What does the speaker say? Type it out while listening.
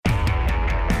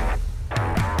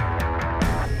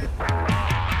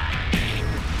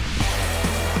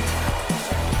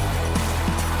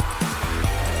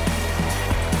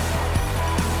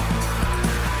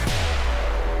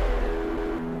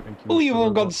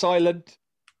all gone silent.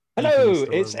 Anything is Hello,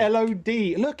 still it's over.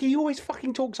 L.O.D. Look, he always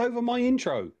fucking talks over my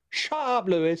intro. Shut up,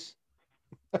 Lewis.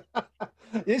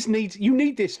 You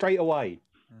need this straight away.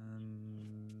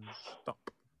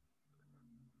 Stop.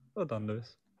 Well done,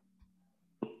 Lewis.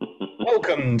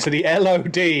 Welcome to the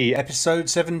L.O.D. episode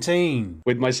 17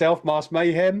 with myself, Mars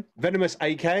Mayhem, Venomous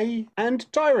AK,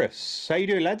 and Tyrus. How you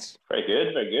doing, lads? Very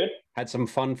good, very good. Had some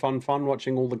fun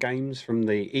watching all the games from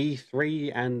the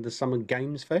E3 and the Summer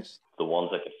Games Fest. The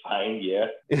ones I could find, yeah.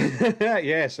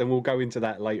 Yes, and we'll go into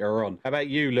that later on. How about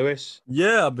you, Lewis?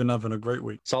 Yeah, I've been having a great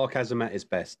week. Sarcasm at its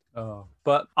best.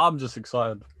 But I'm just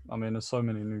excited. I mean, there's so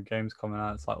many new games coming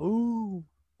out. It's like, ooh,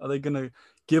 are they going to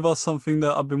give us something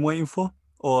that I've been waiting for?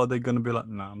 Or are they going to be like,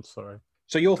 no, I'm sorry.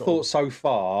 So your thoughts so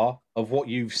far of what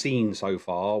you've seen so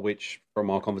far, which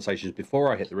from our conversations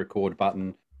before I hit the record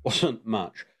button wasn't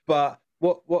much, but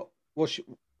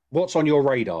what's on your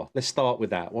radar? Let's start with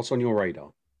that. What's on your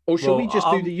radar? Or should we just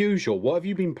do the usual? What have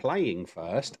you been playing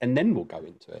first, and then we'll go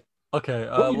into it? Okay.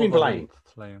 What have you been playing?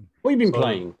 What have you been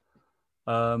playing?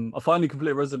 I finally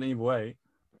completed Resident Evil 8.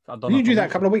 Did you do that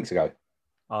a couple of weeks ago?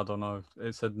 I don't know.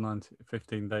 It said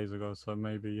 15 days ago, so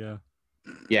maybe, yeah.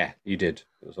 Yeah, you did.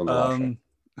 It was on the last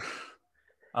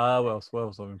show. What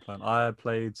else have I been playing? I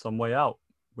played some Way Out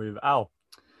with Al,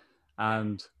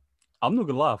 and I'm not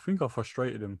gonna lie, I think I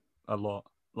frustrated him a lot.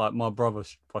 Like my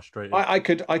brother's frustrated. I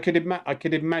could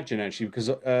imagine actually, because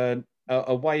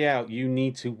a Way Out, you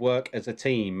need to work as a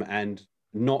team and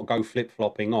not go flip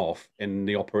flopping off in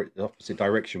the opposite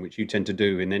direction, which you tend to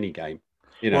do in any game.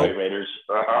 You know, Raiders.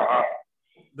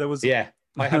 There was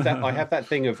I have that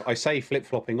thing of, I say flip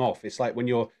flopping off. It's like when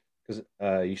you're, because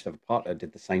I used to have a partner that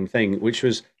did the same thing, which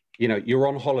was, you know, you're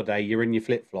on holiday, you're in your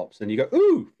flip flops, and you go,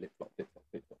 ooh, flip flop, flip flop,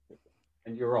 flip flop, flip flop,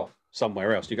 and you're off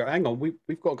somewhere else. You go, hang on,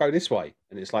 we've got to go this way,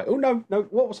 and it's like, oh no,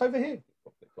 what's over here?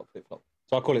 Flip flop, flip flop.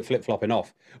 So I call it flip flopping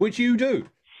off, which you do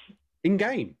in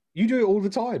game. You do it all the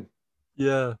time.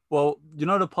 Yeah. Well, you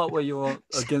know the part where you're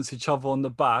against each other on the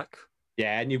back.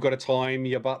 Yeah, and you've got to time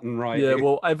your button right. Yeah,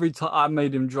 well, every time I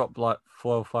made him drop like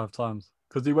 4 or 5 times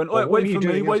because he went,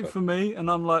 wait for me,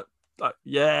 and I'm like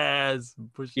yes.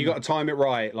 You got to time it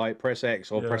right, like press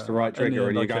X or press the right trigger,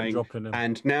 and you're going,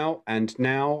 and now,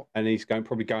 and he's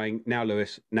probably going, now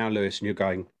Lewis, and you're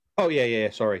going, oh yeah,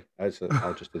 sorry, I'll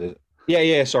just do this.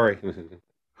 Yeah, sorry,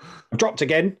 I've dropped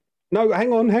again. No,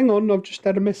 hang on, I've just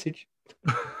had a message.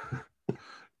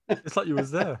 It's like you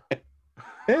was there.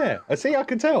 Yeah, I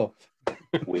can tell.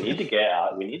 We need to get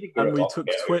out. And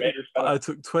I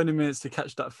took 20 minutes to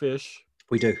catch that fish.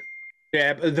 We do.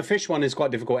 Yeah, but the fish one is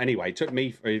quite difficult anyway. It took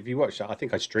me, if you watched that, I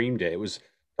think I streamed it. It was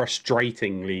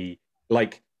frustratingly,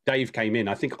 like, Dave came in.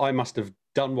 I think I must have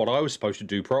done what I was supposed to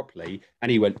do properly,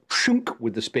 and he went shunk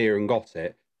with the spear and got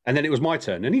it. And then it was my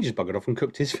turn, and he just buggered off and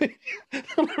cooked his fish.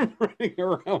 I'm running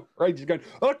around, just going,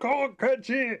 I can't catch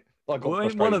it.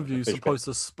 Ain't one of you supposed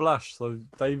to splash? So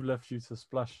Dave left you to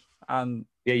splash, and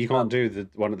yeah, you can't do the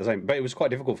one at the same. But it was quite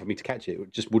difficult for me to catch it.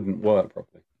 It just wouldn't work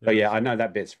properly. Yeah, but yeah, I know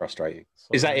that bit's frustrating. So,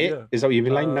 is that it? Yeah. Is that what you've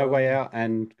been playing? No Way Out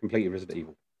and completed Resident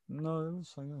Evil? No, it was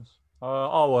something else.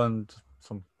 And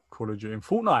some Call of Duty and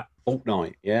Fortnite.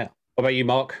 Yeah. What about you,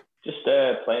 Mark? Just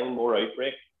playing more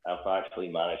Outbreak. I've actually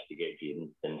managed to get Jaden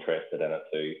interested in it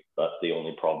too. That's the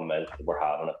only problem is that we're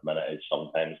having at the minute is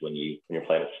sometimes when you're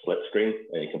playing a split screen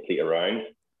and you complete a round,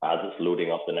 as it's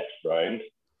loading up the next round,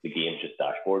 the game just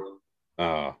dashboards.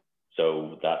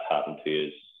 So that's happened to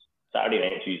us. Saturday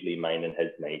night's usually mine and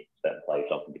his night that play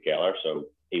something together. So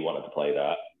he wanted to play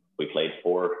that. We played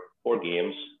four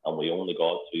games and we only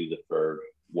got to the third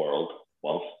world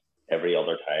once. Every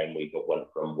other time we went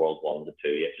from world 1 to 2,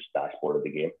 it just dashboarded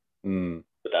the game.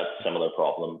 But that's a similar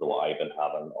problem to what I've been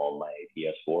having on my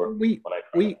PS4.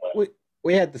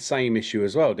 We had the same issue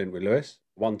as well, didn't we, Lewis?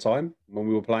 One time when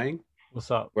we were playing. What's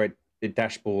that? Where it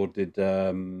dashboarded,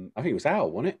 I think it was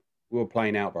Al, wasn't it? We were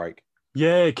playing Outbreak.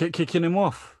 Yeah, kicking him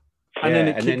off. And then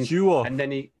it kicked you off. And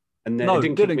then it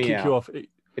didn't kick you off. It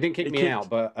didn't kick me out,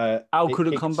 but Al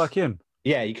couldn't come back in.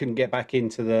 Yeah, you couldn't get back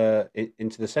into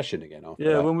the session again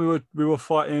after that. When we were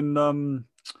fighting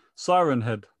Siren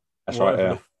Head. That's right,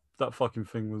 yeah. That fucking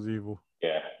thing was evil.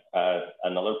 Yeah.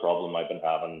 Another problem I've been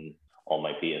having on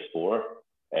my PS4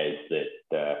 is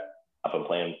that I've been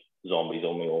playing zombies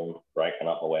on my own, ranking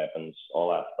up my weapons, all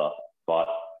that stuff. But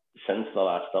since the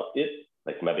last update,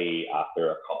 like maybe after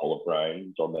a couple of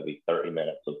rounds or maybe 30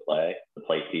 minutes of play, the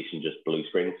PlayStation just blue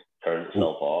screens, turns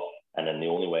itself off. And then the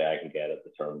only way I can get it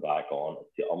to turn back on is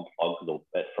to unplug the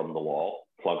bit from the wall,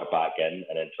 plug it back in,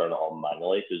 and then turn it on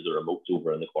manually because the remote's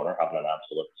over in the corner having an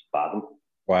absolute spasm.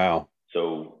 Wow.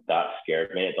 So that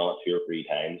scared me. I'd done it 2 or 3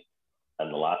 times.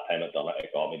 And the last time I'd done it,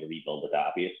 it got me to rebuild the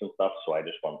database and stuff. So I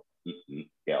just went,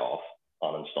 get off,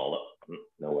 uninstall it.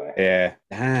 No way. Yeah.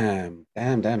 Damn.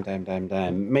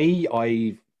 Me,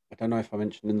 I don't know if I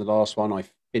mentioned in the last one, I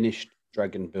finished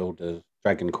Dragon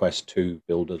Quest 2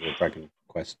 Builders or Dragon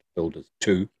Quest Builders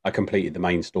 2. I completed the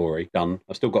main story, done.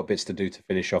 I've still got bits to do to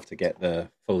finish off to get the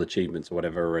full achievements or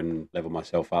whatever and level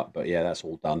myself up. But yeah, that's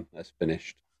all done. That's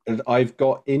finished. And I've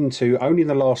got into only in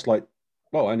the last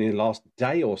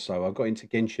day or so, I got into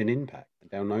Genshin Impact. I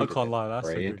downloaded I can't it. lie, that's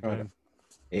a Really good enjoyed game.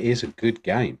 It is a good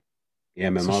game. The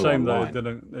MMO It's a shame online. that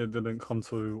it didn't come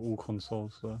to all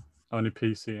consoles, only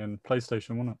PC and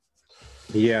PlayStation, wasn't it?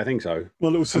 Yeah, I think so. My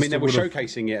little sister They were would've-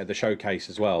 showcasing it at the showcase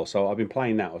as well. So I've been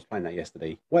playing that. I was playing that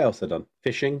yesterday. What else have I done?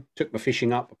 Fishing. Took my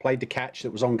fishing up. I played the catch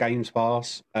that was on Games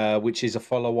Pass, which is a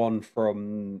follow-on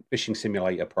from Fishing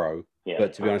Simulator Pro. Yeah.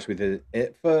 But to be honest with you,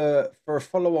 for a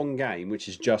follow-on game, which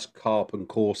is just carp and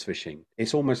coarse fishing,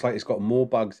 it's almost like it's got more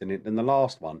bugs in it than the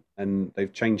last one, and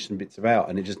they've changed some bits about,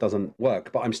 and it just doesn't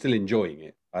work. But I'm still enjoying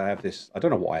it. I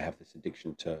don't know why I have this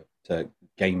addiction to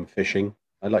game fishing.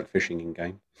 I like fishing in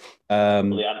game. Well,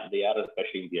 they added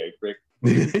fishing the outbreak.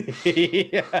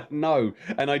 Yeah, no,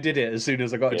 and I did it as soon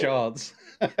as I got a chance.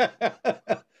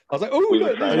 I was like, "Oh,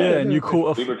 look, and you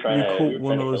caught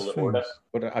one of those things."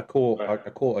 But I caught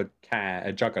a cat,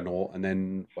 a juggernaut, and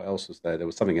then what else was there? There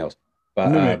was something else.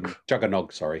 But Mimic.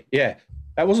 Juggernog, sorry. Yeah,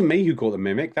 that wasn't me who caught the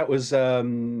mimic. That was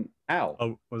Al.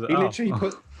 Oh, was it He Al?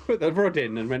 literally put the rod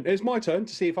in and went, "It's my turn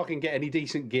to see if I can get any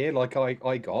decent gear like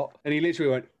I got." And he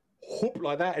literally went whoop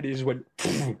like that, and he just went.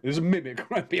 There's a mimic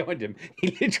right behind him.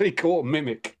 He literally caught a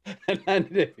mimic and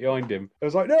landed it behind him. I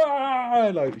was like,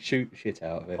 "No!" Like shoot shit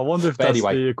out of it. I wonder if that's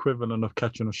the equivalent of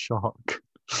catching a shark.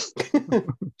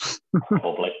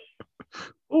 Probably.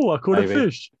 Oh, I caught a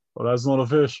fish. Well, that's not a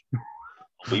fish.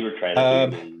 We were trying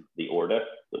to do the order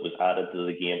that was added to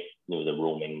the game. The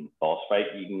roaming boss fight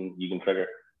you can trigger.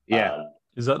 Yeah.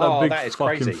 Is that big that is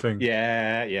fucking crazy thing?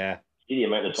 Yeah. See the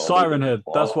amount of Siren Head.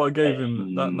 That's what I gave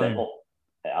him that name.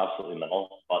 Absolutely mental.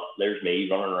 But there's me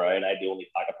running around. I the only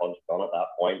pack a punch gun at that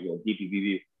point.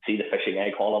 See the fishing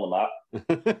icon on the map.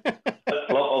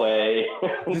 Flop away.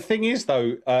 The thing is,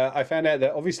 though, I found out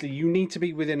that obviously you need to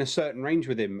be within a certain range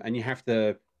with him, and you have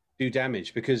to do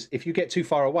damage because if you get too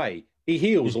far away, he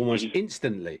heals almost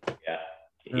instantly.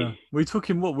 Yeah. We took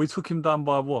him down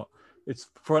by what? It's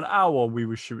for an hour we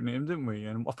were shooting at him, didn't we?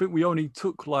 And I think we only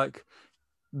took like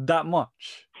that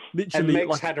much. Literally, and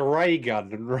Mex had a ray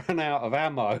gun and ran out of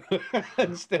ammo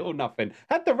and still nothing.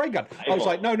 Had the ray gun. I was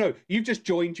like, no, you've just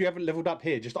joined. You haven't leveled up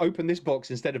here. Just open this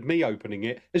box instead of me opening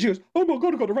it. And she goes, oh my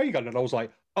God, I got a ray gun. And I was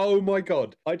like, oh my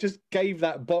God, I just gave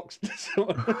that box to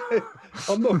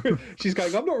someone. She's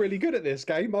going, I'm not really good at this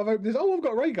game. I've opened this. Oh, I've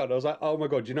got a ray gun. I was like, oh my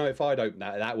God, if I'd opened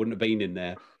that wouldn't have been in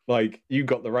there. Like, you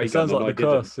got the ray gun. Sounds like the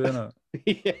curse, isn't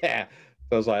it? Yeah.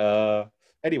 So I was like,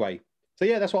 anyway. So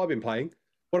yeah, that's what I've been playing.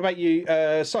 What about you?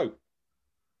 So,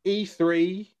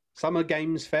 E3, Summer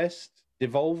Games Fest,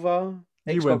 Devolver,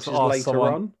 you went to Xbox's later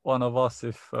on. One of us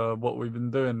if what we've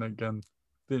been doing again,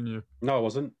 didn't you? No, I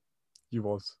wasn't. You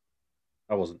was.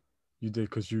 I wasn't. You did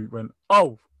because you went,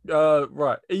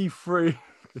 right, E3.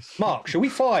 Mark, shall we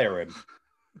fire him?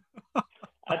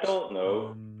 I don't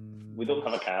know. We don't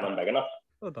have a cannon big enough.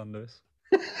 I've done this.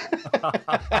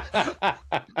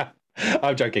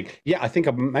 I'm joking. Yeah, I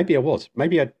think maybe I was.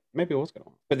 Maybe I was going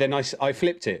to. But then I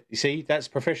flipped it. You see, that's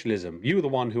professionalism. You were the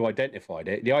one who identified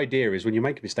it. The idea is when you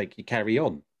make a mistake, you carry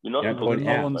on. No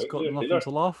one's got nothing to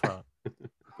laugh at.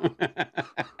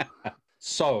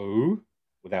 So,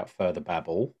 without further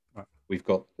babble, we've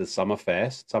got the Summer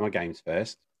Games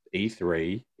Fest,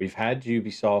 E3. We've had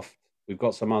Ubisoft. We've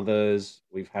got some others.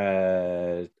 We've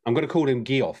had... I'm going to call him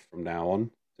Geoff from now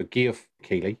on. So Geoff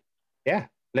Keighley. Yeah.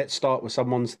 Let's start with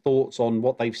someone's thoughts on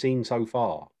what they've seen so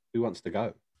far. Who wants to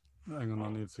go? Hang on, I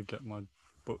need to get my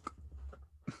book.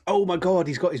 Oh my God,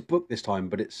 he's got his book this time,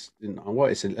 but at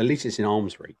least it's in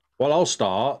arm's reach. Well, I'll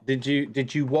start. Did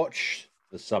you watch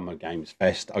the Summer Games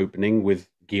Fest opening with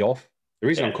Geoff? The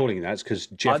reason I'm calling that is because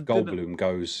Jeff Goldblum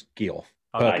goes Geoff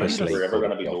purposely. We're ever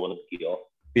going to be going as Geoff.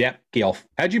 Yeah, Geoff.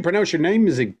 How do you pronounce your name?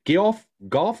 Is it Geoff?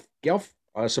 Goff? Geoff?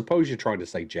 I suppose you're trying to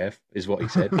say Jeff, is what he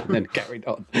said, and then carried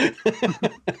on. Did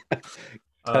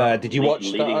you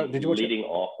watch that? Did you watch leading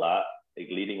off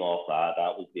that,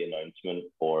 that was the announcement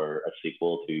for a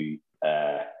sequel to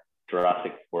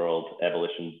Jurassic World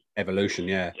Evolution. Evolution,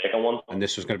 yeah. Second one. And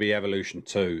this was going to be Evolution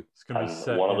 2. It's going to be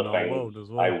set one in of the our things world as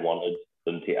well. I wanted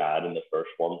them to add in the first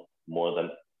one more than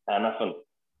anything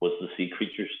was the sea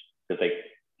creatures. Because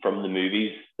from the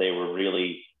movies, they were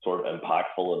really sort of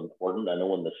impactful and important. I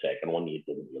know in the second one, you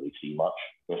didn't really see much.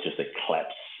 It was just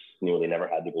clips. They never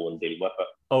had to go and deal with it.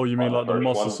 Oh, you mean like the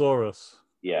Mosasaurus?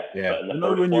 Yeah. Yeah. But in the You know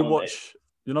first when you one, watch,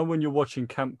 you know when you're watching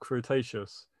Camp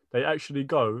Cretaceous, they actually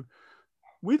go,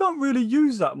 we don't really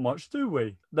use that much, do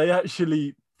we? They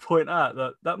actually point out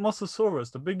that that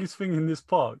Mosasaurus, the biggest thing in this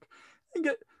park,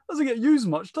 doesn't get used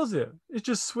much, does it? It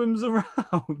just swims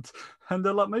around, and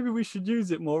they're like, maybe we should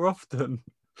use it more often.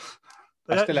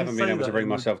 They I still actually haven't been say able to that bring in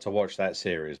the- myself to watch that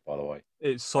series, by the way.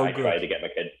 It's so I tried good. to get my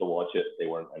kids to watch it. They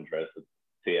weren't interested.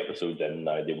 2 episodes in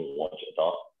now, they won't watch it at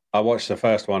all. I watched the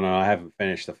first one and I haven't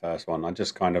finished the first one. I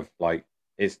just kind of like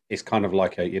it's kind of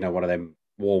like a one of them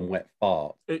warm wet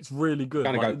farts. It's really good.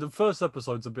 Kinda Like go, the first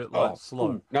episode's a bit Oh,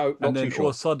 slow, ooh, no, not and too then all of a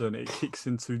short. sudden it kicks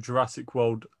into Jurassic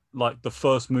World, like the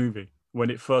first movie when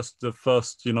the first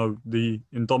the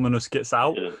Indominus gets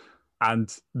out,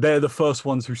 and they're the first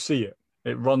ones who see it.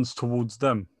 It runs towards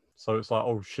them, so it's like,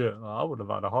 oh shit, I would have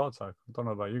had a heart attack. I don't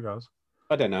know about you guys.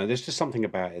 I don't know. There's just something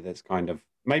about it that's kind of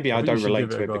maybe I I think you don't should relate give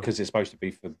it to a it go. because it's supposed to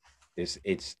be for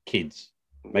it's kids.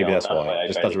 Maybe that's why I it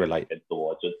just tried to doesn't get my relate. kids to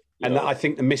watch it. And I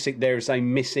think there is a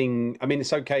missing. I mean,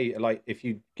 it's okay, like if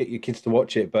you get your kids to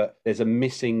watch it, but there's a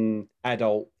missing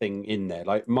adult thing in there.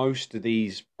 Like most of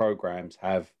these programs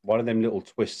have one of them little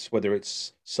twists, whether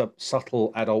it's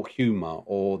subtle adult humor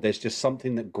or there's just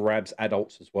something that grabs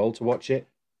adults as well to watch it.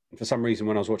 And for some reason,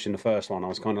 when I was watching the first one, I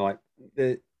was kind of like,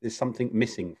 there's something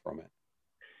missing from it.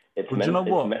 It's Well, do you know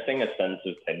what? missing a sense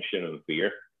of tension and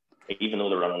fear. Even though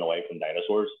they're running away from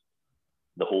dinosaurs,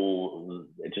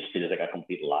 it just feels like a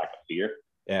complete lack of fear.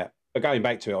 Yeah, but going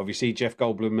back to it, obviously Jeff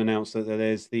Goldblum announced that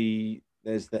there's the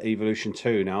Evolution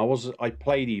 2. Now I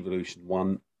played Evolution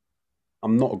 1.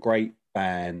 I'm not a great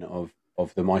fan of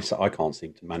them. I can't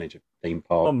seem to manage a theme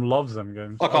park. Tom loves them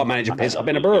games. I can't manage a piss up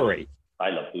in a brewery. I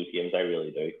love those games. I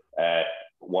really do.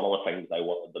 One of the things I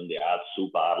wanted them to add so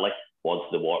badly was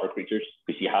the water creatures,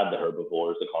 because you had the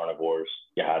herbivores, the carnivores,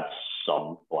 you had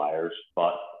some flyers,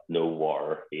 but no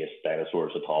water-based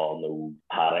dinosaurs at all, no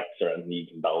paddocks or anything you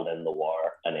can build in the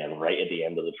water. And then right at the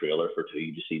end of the trailer for 2,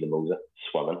 you just see the Mosa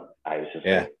swimming. I was just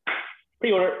like,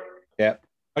 pre-order. Yeah,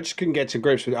 I just couldn't get to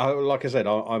grips with it. Like I said,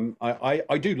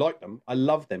 I do like them. I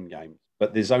love them games,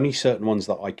 but there's only certain ones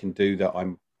that I can do that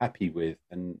I'm happy with,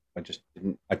 and I just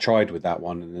didn't. I tried with that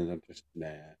one, and then I just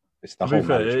It's the To whole be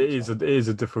fair, management it is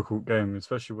a difficult game,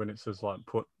 especially when it says like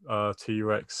put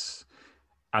T-Rex,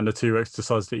 and the T-Rex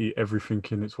decides to eat everything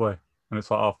in its way. And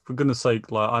it's like, oh, for goodness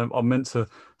sake, like I'm meant to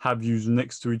have you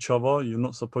next to each other. You're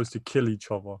not supposed to kill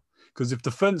each other. Because if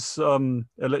the fence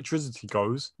electricity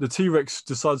goes, the T-Rex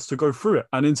decides to go through it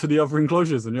and into the other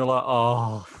enclosures. And you're like,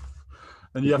 oh.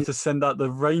 And you have to send out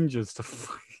the rangers to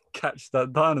catch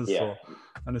that dinosaur. Yeah.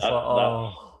 And it's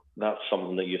oh. That's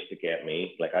something that used to get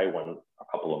me. Like, I went a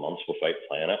couple of months without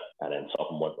playing it, and then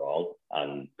something went wrong.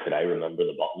 And could I remember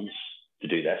the buttons to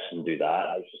do this and do that?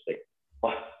 I was just like,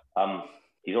 what?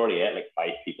 He's already at like 5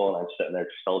 people, and I'm sitting there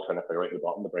still trying to figure out the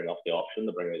button to bring up the option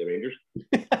to bring out the Rangers.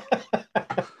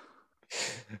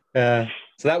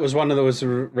 So that was one that was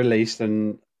released,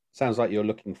 and sounds like you're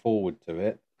looking forward to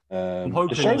it. I'm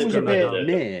hoping the show was a bit the,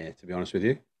 near, to be honest with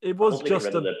you. It was just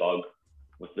rid of the bug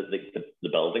with the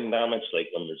building damage, like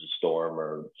when there's a storm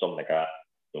or something like that,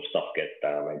 stuff gets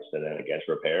damaged and then it gets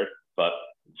repaired. But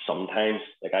sometimes,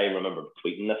 like I remember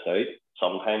tweeting this out,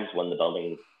 sometimes when the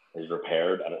building is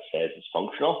repaired and it says it's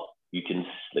functional, you can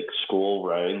like scroll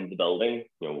around the building,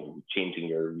 changing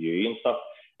your view and stuff,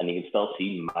 and you can still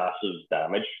see massive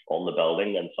damage on the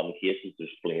building. In some cases, there's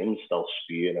flames still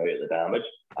spewing out of the damage,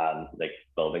 and like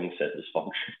buildings said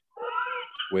dysfunction.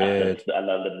 Weird. And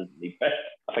then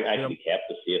I think I actually kept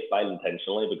the save file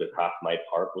intentionally because half my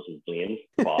park was in flames.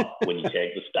 But when you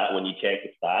check the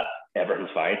stat, everything's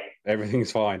fine.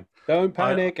 Everything's fine. Don't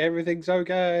panic. Everything's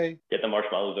okay. Get the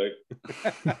marshmallows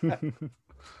out.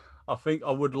 I think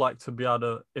I would like to be able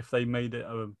to, if they made it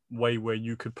a way where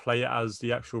you could play it as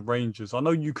the actual Rangers. I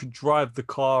know you could drive the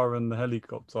car and the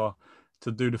helicopter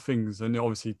to do the things and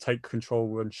obviously take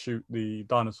control and shoot the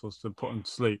dinosaurs to put them to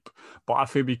sleep. But I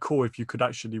think it'd be cool if you could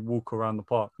actually walk around the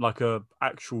park, like a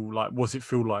actual, like, what's it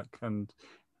feel like? And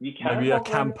maybe a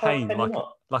campaign,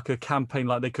 like a campaign,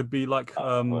 like they could be like,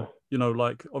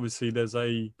 like obviously there's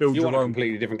a build you your want own. a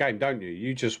completely different game, don't you?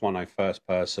 You just want a first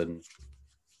person.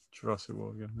 Jurassic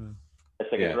World, yeah.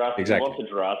 It's like a Jurassic, exactly. You want the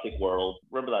Jurassic World.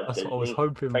 Remember that That's what I was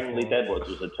hoping thing they did, which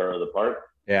was a tour of the park?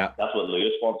 Yeah. That's what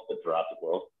Lewis wants, the Jurassic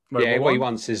World. Wait, what he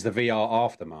wants is the VR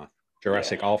Aftermath,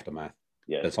 Jurassic Aftermath.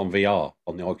 Yeah. That's on VR,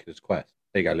 on the Oculus Quest.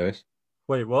 There you go, Lewis.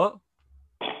 Wait, what?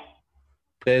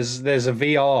 There's a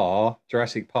VR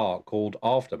Jurassic Park called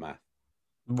Aftermath.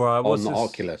 Right, on the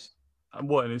Oculus. And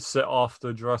what, and it's set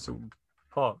after Jurassic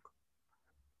Park?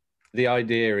 The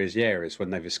idea is, it's when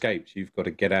they've escaped, you've got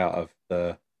to get out of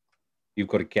the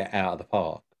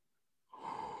park.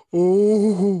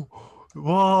 Oh,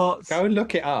 what? Go and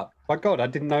look it up. My God, I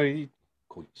didn't know you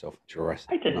called yourself Jurassic.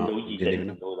 I didn't know you didn't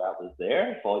know that was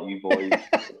there. I thought you boys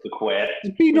the quest.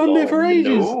 It's been on there for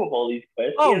ages. Know of all these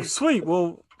questions. Oh, sweet.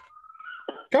 Well,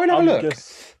 go and have a look.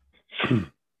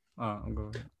 I'm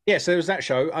going. Yeah, so there was that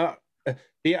show.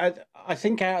 I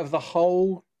think out of the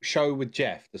whole show with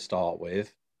Jeff to start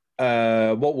with,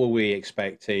 what were we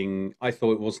expecting? I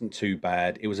thought it wasn't too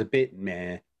bad. It was a bit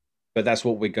meh, but that's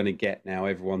what we're going to get now.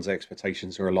 Everyone's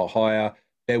expectations are a lot higher.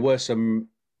 There were some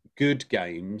good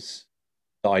games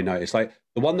that I noticed. Like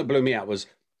the one that blew me out was,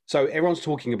 so everyone's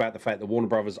talking about the fact that Warner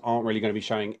Brothers aren't really going to be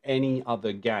showing any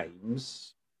other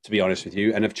games, to be honest with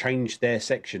you, and have changed their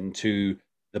section to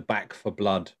the Back for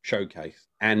Blood showcase.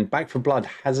 And Back for Blood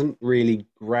hasn't really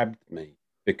grabbed me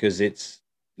because it's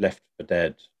Left 4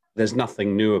 Dead. There's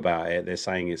nothing new about it. They're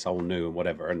saying it's all new and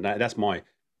whatever, and that's my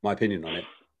opinion on it.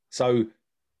 So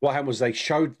what happened was they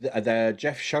showed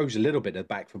Jeff shows a little bit of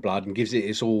Back for Blood and gives it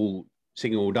its all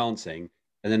singing, all dancing,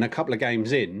 and then a couple of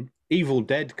games in, Evil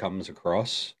Dead comes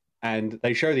across, and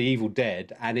they show the Evil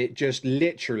Dead, and it just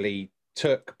literally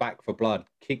took Back for Blood,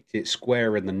 kicked it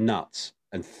square in the nuts,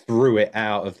 and threw it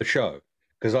out of the show.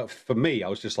 Because for me, I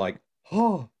was just like,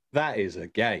 oh, that is a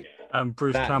game. And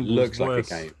Bruce that Campbell's looks voice.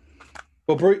 like a game.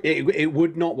 Well, Bruce, it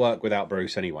would not work without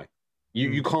Bruce anyway.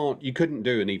 You couldn't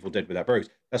do an Evil Dead without Bruce.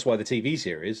 That's why the TV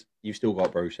series, you've still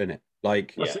got Bruce in it.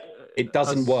 Like, it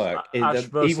doesn't work.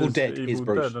 Evil Dead is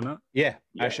Bruce. Dead, isn't it? Yeah,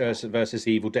 Ash versus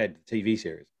the Evil Dead TV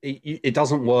series. It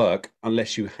doesn't work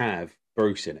unless you have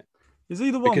Bruce in it. Is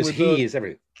he the one because with he the is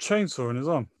everything. chainsaw in his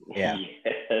arm? Yeah.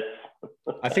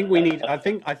 I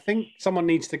think someone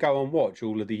needs to go and watch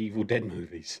all of the Evil Dead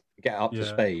movies to get up to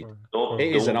speed.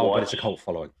 It is an old, but it's a cult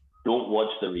following. Don't watch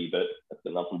the reboot. It's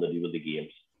got nothing to do with the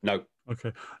games. No.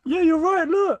 Okay. Yeah, you're right.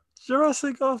 Look,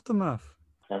 Jurassic Aftermath.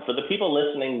 And for the people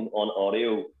listening on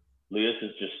audio, Lewis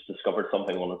has just discovered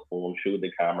something on his phone, showed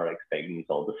the camera, expecting you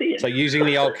all to see it. So using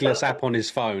the Oculus app on his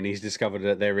phone, he's discovered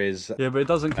that there is... Yeah, but it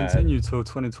doesn't continue till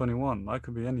 2021. That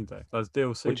could be any day. That's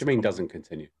DLC. What do you mean doesn't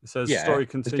continue? It says story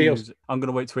continues. I'm going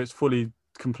to wait till it's fully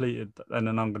completed, and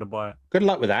then I'm going to buy it. Good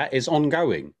luck with that. It's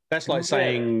ongoing. That's like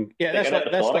saying... Yeah, that's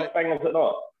like... thing, is it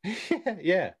not?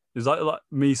 Yeah. Is that like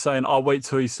me saying, I'll wait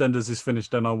till EastEnders is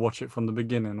finished, then I'll watch it from the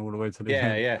beginning all the way to the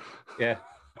end? Yeah.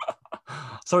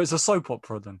 So it's a soap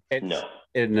opera then?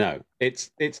 No.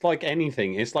 It's like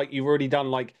anything. It's like you've already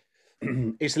done like...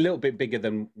 it's a little bit bigger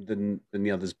than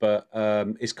the others, but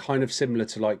it's kind of similar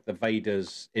to like the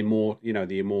Vader's the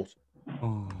Immortal.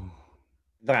 Oh.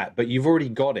 That, but you've already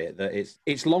got it. That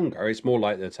it's longer. It's more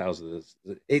like the Tales of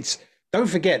the... Don't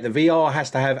forget, the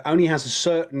VR only has a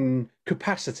certain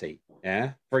capacity,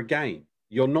 for a game.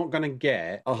 You're not going to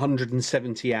get a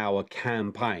 170-hour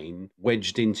campaign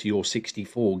wedged into your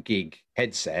 64 gig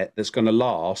headset that's going to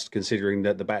last, considering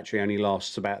that the battery only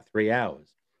lasts about 3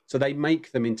 hours. So they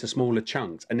make them into smaller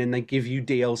chunks, and then they give you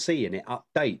DLC, and it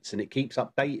updates, and it keeps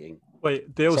updating.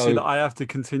 Wait, DLC that I have to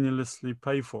continuously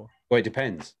pay for? Well, it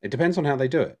depends. It depends on how they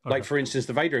do it. Okay. Like, for instance,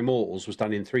 the Vader Immortals was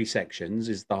done in 3 sections,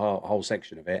 is the whole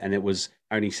section of it, and it was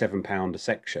only £7 a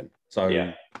section. So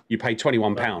you pay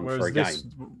 £21 for a game.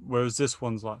 Whereas this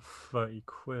one's like 30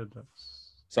 quid.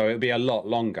 So it'll be a lot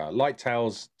longer. Like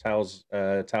Tales of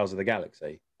the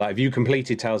Galaxy. Like, have you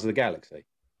completed Tales of the Galaxy?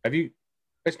 Have you?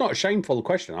 It's not a shameful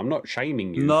question. I'm not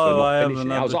shaming you. No, for not I haven't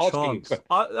finishing. had I was the asking chance.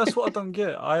 That's what I don't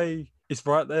get. It's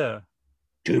right there.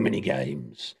 Too many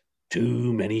games.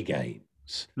 Too many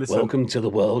games. Listen, welcome to the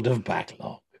world of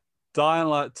backlog. Dying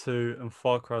Light 2 and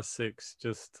Far Cry 6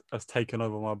 just has taken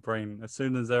over my brain. As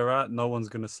soon as they're out, no one's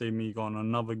going to see me go on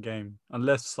another game.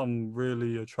 Unless some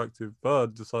really attractive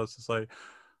bird decides to say,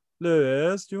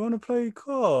 Lewis, do you want to play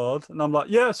COD? And I'm like,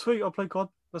 yeah, sweet, I'll play COD.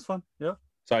 That's fine, yeah.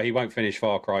 So he won't finish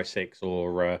Far Cry 6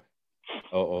 or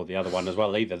the other one as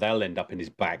well either. They'll end up in his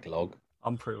backlog.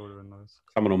 I'm pre-ordering those.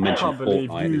 Someone will mention I can't believe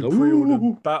Fortnite. you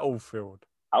pre-ordered Battlefield.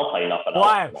 I'll play nothing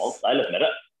Twice. else. I'll admit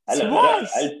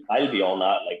it. I'll be on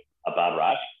that like a bad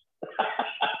rash.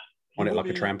 On it like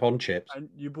a tramp on chips. And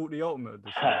you bought the Ultimate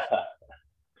Edition.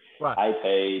 Right. I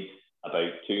paid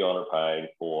about £200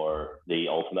 for the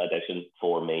Ultimate Edition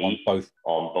for me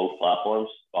on both platforms,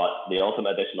 but the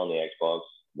Ultimate Edition on the Xbox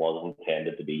was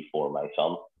intended to be for my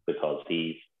son because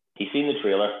he's seen the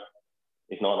trailer.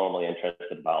 He's not normally interested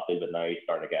in Battlefield, but now he's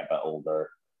starting to get a bit older.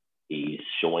 He's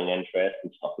showing interest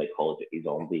in stuff like Call of Duty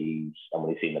Zombies, and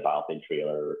when he's seen the Battlefield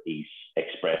trailer, he's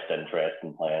expressed interest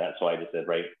in playing it. So I just said,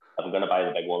 right, if I'm going to buy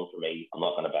the big one for me, I'm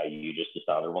not going to buy you just the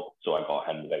standard one. So I got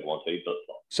him the big one too. But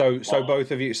so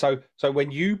both of you. So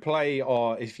when you play,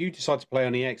 or if you decide to play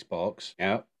on the Xbox,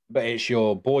 but it's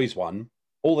your boys one,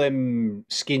 all them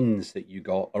skins that you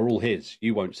got are all his.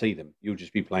 You won't see them. You'll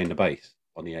just be playing the base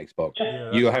on the Xbox.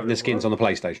 Yeah, You're having the skins on the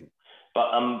PlayStation. But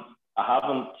I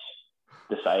haven't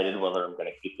decided whether I'm going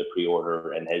to keep the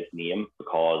pre-order in his name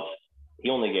because he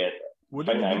only gets.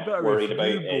 Wouldn't it be better if you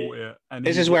bought it? And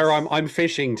this is where I'm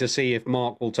fishing to see if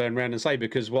Mark will turn around and say,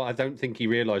 because what I don't think he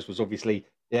realised was obviously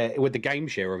with the game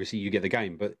share, obviously you get the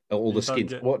game, but all the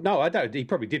skins. Well, no, I don't. He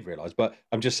probably did realise, but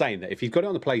I'm just saying that if you've got it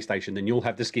on the PlayStation, then you'll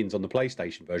have the skins on the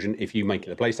PlayStation version if you make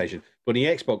it a PlayStation. But the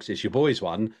Xbox is your boy's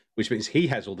one, which means he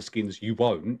has all the skins you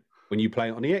won't when you play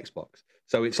it on the Xbox.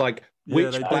 So it's like,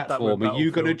 which platform are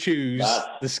you going to choose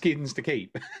the skins to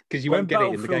keep? Because you won't get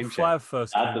it in the game share.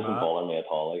 That doesn't bother me at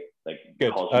all. Like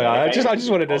good. I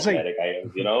just wanted to see.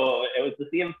 Items, you know, it was the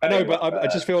same. I know, but I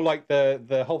just feel like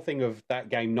the whole thing of that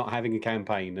game not having a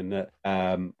campaign and that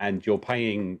and you're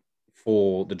paying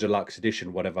for the deluxe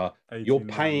edition, whatever. You're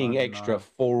paying extra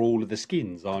for all of the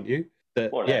skins, aren't you?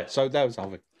 So that was the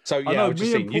whole thing. So yeah, I was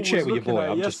just saying, you share with your boy.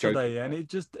 I'm just joking. And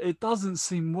it doesn't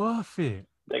seem worth it.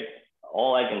 Like,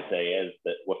 all I can say is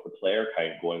that with the player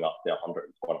count going up to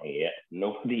 128,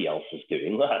 nobody else is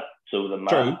doing that. So the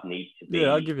math needs to be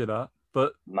I'll give you that.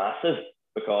 But massive,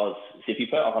 because if you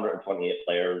put 128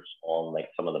 players on like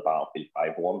some of the Battlefield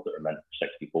 5 ones that are meant for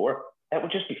 64, it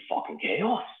would just be fucking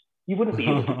chaos. You wouldn't be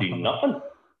able to do nothing.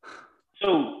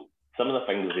 So some of the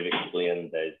things they've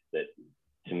explained is that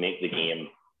to make the game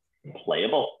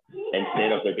playable,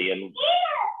 instead of there being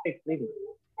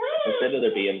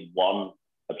one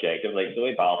objective, like the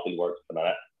way Battlefield works at the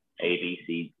minute, A, B,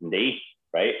 C, and D,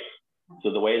 right?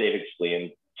 So the way they've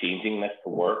explained changing this to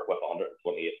work with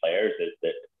 128 players is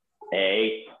that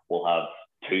A will have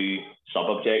 2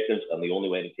 sub-objectives, and the only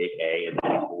way to take A is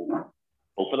to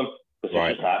both of them, because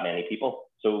there's just that many people.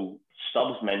 So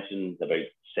Stubbs mentioned about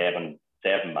seven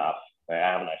maps. I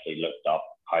haven't actually looked up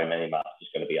how many maps is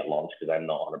going to be at launch because I'm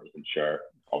not 100% sure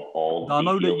of all the I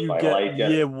know that you get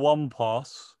year 1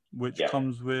 pass, which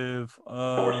comes with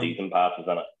 4 season passes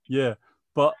in it. Yeah.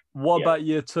 But what about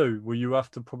year 2? Will you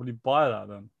have to probably buy that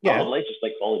then? Yeah. Probably, just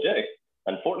like Call of Duty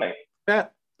and Fortnite. Yeah.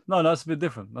 No, that's a bit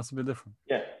different.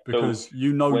 Yeah. Because so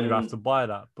you have to buy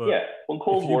that. But when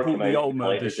Cold War came out, the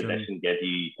Ultimate Edition gave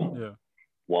you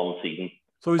 1 season.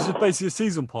 So it's just basically a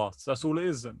season pass. That's all it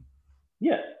is then?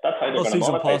 Yeah, that's how they're going to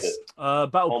monetize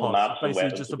it. Battle pass.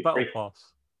 Basically just a battle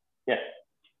pass. Yeah.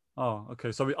 Oh,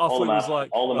 okay. So I thought it was like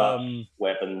all the maps,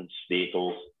 weapons,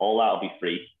 vehicles, all that will be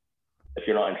free. If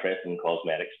you're not interested in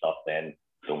cosmetic stuff, then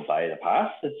don't buy the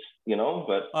pass. It's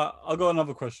but I got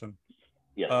another question.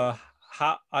 Yeah.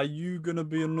 How are you gonna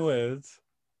be annoyed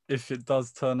if it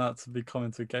does turn out to be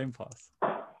coming to Game Pass?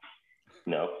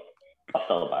 No, I'll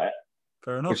still buy it.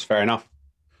 Fair enough. It's fair enough.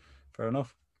 Fair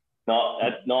enough. Not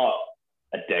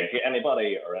a dig at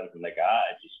anybody or anything like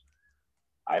that.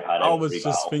 I was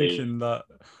just thinking that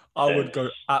I would go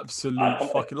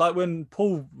absolute fucking like when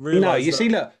Paul realized. No, you see,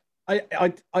 look,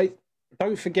 I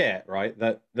don't forget, right,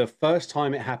 that the first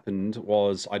time it happened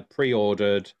was I'd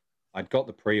pre-ordered. I'd got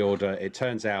the pre-order. It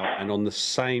turns out, and on the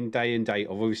same day and date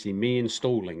of obviously me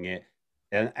installing it,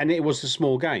 and it was a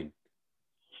small game.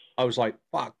 I was like,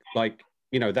 fuck, like,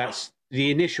 that's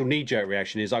the initial knee-jerk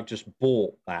reaction is I've just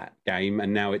bought that game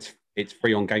and now it's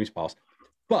free on Games Pass.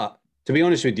 But to be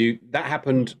honest with you, that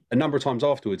happened a number of times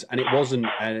afterwards, and it wasn't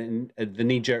the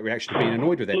knee-jerk reaction of being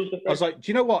annoyed with it. I was like,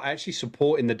 do you know what? I actually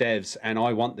supporting the devs, and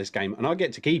I want this game, and I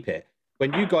get to keep it.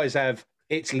 When you guys have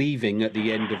it's leaving at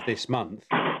the end of this month,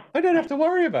 I don't have to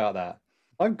worry about that.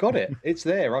 I've got it. It's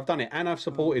there. I've done it, and I've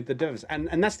supported the devs.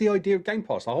 And that's the idea of Game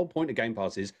Pass. The whole point of Game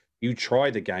Pass is you try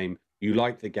the game, you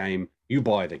like the game, you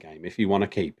buy the game if you want to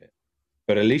keep it.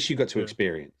 But at least you got to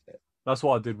experience it. That's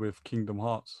what I did with Kingdom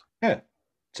Hearts. Yeah.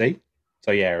 See?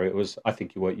 So yeah, it was. I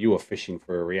think you were fishing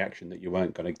for a reaction that you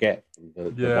weren't going to get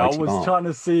from the I was trying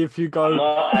to see if you go.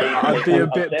 I'd be a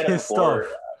bit pissed off.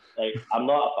 Like, I'm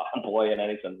not a fanboy in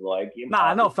any sense. Like,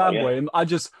 nah, not fanboy. I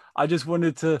just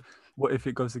wanted to. What if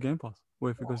it goes to Game Pass? What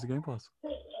if it goes to Game Pass?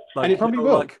 Like, and it probably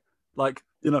will. Like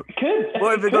could.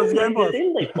 What if it goes to Game Pass? The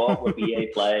thing they thought with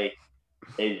EA Play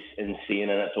is insane in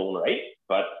its own right,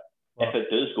 but if it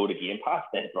does go to Game Pass,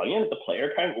 then brilliant. The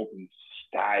player count will be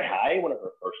sky high whenever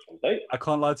it first comes out. I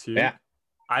can't lie to you. Yeah.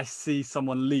 I see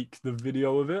someone leak the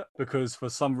video of it because for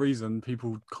some reason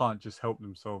people can't just help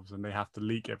themselves and they have to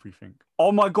leak everything.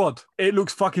 Oh my God. It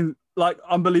looks fucking like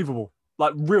unbelievable.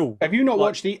 Like real. Have you not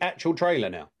watched the actual trailer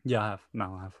now? Yeah, I have.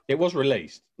 No, I have. It was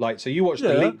released. Like, so you watched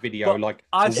the leak video like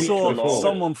I saw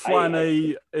someone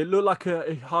flying it looked like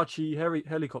a Hitachi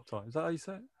helicopter. Is that how you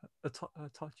say it? A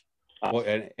Hitachi? What,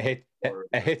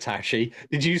 a Hitachi?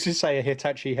 Did you just say a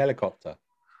Hitachi helicopter?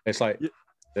 It's like,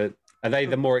 are they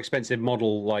the more expensive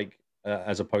model, like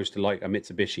as opposed to like a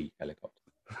Mitsubishi helicopter?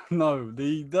 No,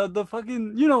 the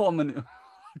fucking, you know what I mean?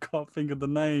 I can't think of the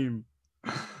name.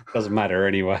 Doesn't matter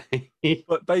anyway.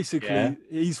 But basically, Yeah.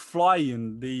 he's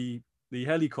flying the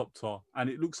helicopter, and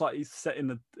it looks like he's set in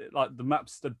the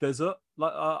map's the desert.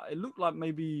 Like it looked like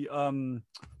maybe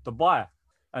Dubai,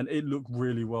 and it looked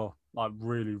really well. Like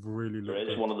really, really There looked is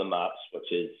good. one of the maps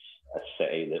which is a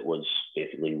city that was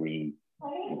basically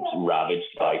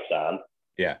ravaged by sand.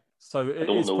 Yeah. So I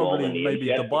don't it's know all the probably names maybe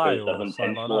yet Dubai because or I'm something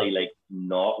intentionally like that. like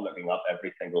not looking up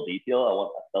every single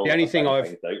detail. I still The only thing find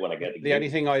things out when I get the only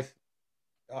thing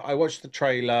I watched the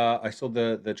trailer. I saw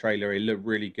the trailer. It looked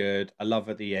really good. I love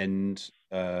at the end,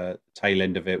 tail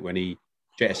end of it when he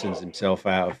jettisons himself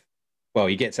out of. Well,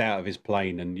 he gets out of his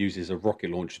plane and uses a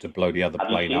rocket launcher to blow the other Have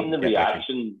you plane up. seen the and get back in.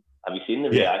 reaction? Have you seen the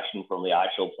Yeah. reaction from the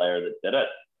actual player that did it?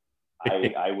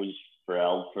 I was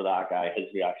thrilled for that guy.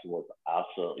 His reaction was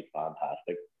absolutely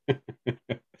fantastic.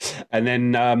 And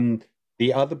then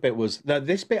the other bit was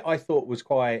this bit I thought was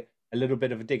quite a little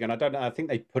bit of a dig, and I don't know. I think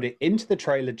they put it into the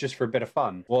trailer just for a bit of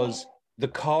fun. Was the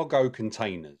cargo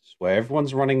containers where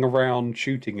everyone's running around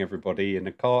shooting everybody in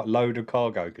a load of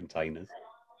cargo containers?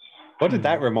 What did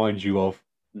that remind you of?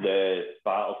 The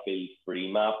Battlefield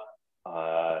 3 map,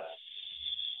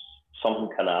 something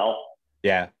canal.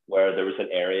 Yeah. Where there was an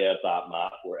area of that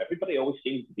map where everybody always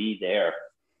seemed to be there,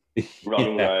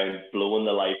 running around, blowing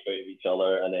the life out of each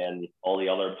other, and then all the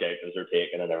other objectives are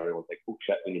taken, and everyone's like, "Oh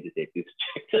shit, we need to take these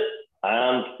objectives."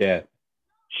 And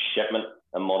shipment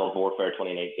and Modern Warfare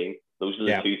 2019. Those are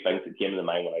the two things that came to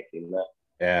mind when I seen that.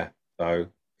 Yeah. So,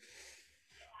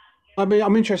 I mean,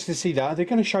 I'm interested to see that. They're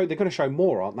going to show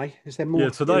more, aren't they? Is there more? Yeah,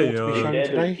 today. To be shown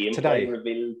today. Gameplay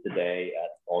revealed today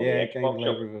on the Xbox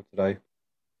gameplay revealed today.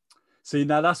 See,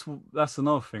 now that's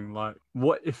another thing. Like,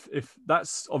 what if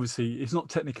that's obviously it's not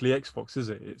technically Xbox, is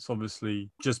it? It's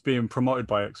obviously just being promoted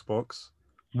by Xbox.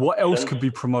 What else could be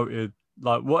promoted?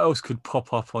 Like, what else could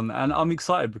pop up on? And I'm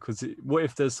excited because what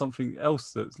if there's something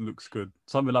else that looks good?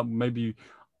 Something like maybe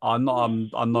I know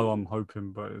I'm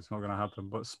hoping, but it's not going to happen.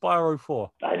 But Spyro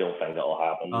 4. I don't think that'll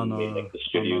happen. I know. I mean, like the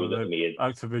studio that made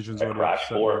Activision's already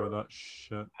upset with that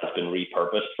shit. Has been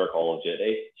repurposed for Call of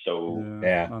Duty, so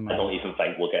I don't even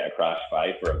think we'll get a Crash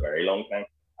 5 for a very long time.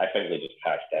 I think they just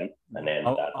cashed in, and then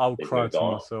I'll cry to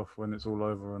myself when it's all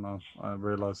over and I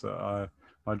realise that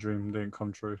my dream didn't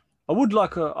come true. I would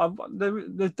like there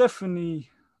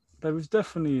was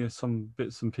definitely some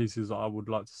bits and pieces that I would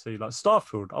like to see, like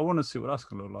Starfield. I want to see what that's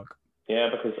gonna look like. Yeah,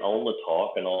 because all the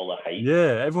talk and all the hype.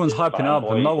 Yeah, everyone's hyping it up,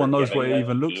 and no one knows what it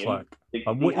even looks like.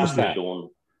 What is that?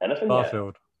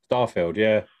 Starfield. Starfield,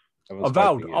 yeah.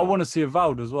 Avowed. I want to see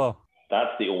Avowed as well.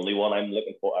 That's the only one I'm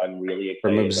looking for. I'm really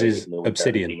excited. From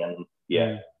Obsidian.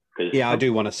 Yeah. I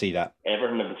do want to see that.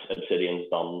 Everything Obsidian's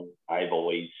done, I've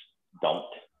always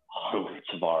dumped hundreds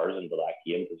of hours into that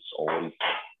game. It's always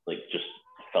like just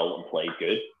felt and played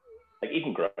good. Like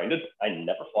even Grounded, I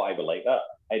never thought I would like that.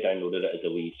 I downloaded it as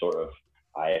a wee sort of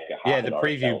the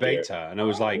preview beta, and I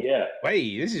was like,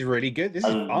 wait, this is really good. This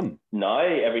is fun. Now,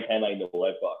 every time I know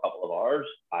I've got a couple of hours,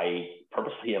 I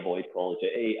purposely avoid Call of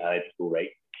Duty and I just go right,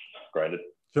 Grounded.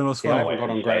 Do you know what's funny? I haven't got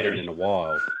on Grounded in a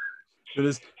while. Do you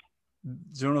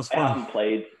know what's funny? I haven't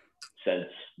played since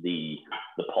the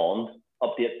Pond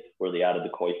update where they added the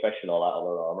koi fish and all that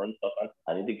other armor and stuff.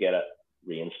 I need to get it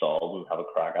reinstalled and have a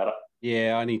crack at it.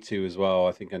 Yeah, I need to as well.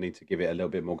 I think I need to give it a little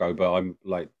bit more go. But I'm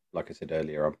like I said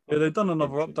earlier, they've done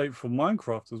another update for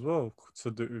Minecraft as well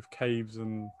to do with caves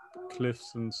and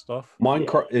cliffs and stuff.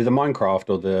 Minecraft is the Minecraft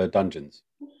or the dungeons?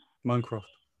 Minecraft.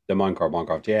 The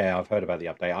Minecraft. Yeah, I've heard about the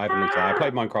update. I haven't looked at it. I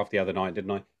played Minecraft the other night,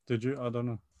 didn't I? Did you? I don't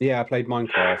know. Yeah, I played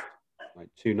Minecraft like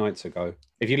 2 nights ago.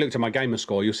 If you looked at my gamer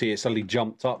score, you'll see it suddenly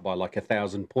jumped up by like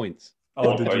 1,000 points.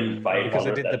 Oh, did you? Because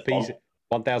I did the PC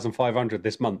 1,500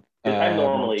 this month. I'm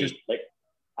normally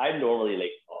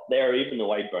up there, even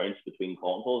though I bounce between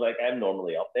consoles. Like I'm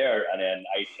normally up there, and then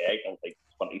I check and it's like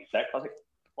 26. I was like,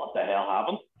 what the hell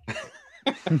happened?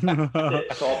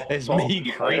 It's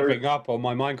me creeping up on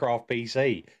my Minecraft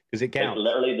PC because it counts. Like,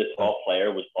 literally, the top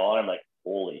player was on. I'm like,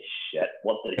 holy shit,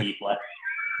 what did he play?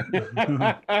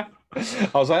 I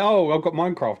was like, oh, I've got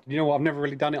Minecraft. You know what? I've never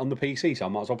really done it on the PC, so I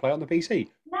might as well play it on the PC.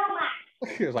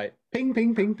 It was like ping,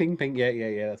 ping, ping, ping, ping.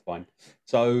 Yeah, that's fine.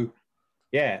 So,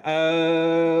 yeah.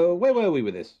 Where were we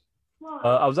with this?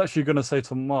 I was actually going to say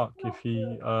to Mark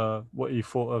what he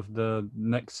thought of the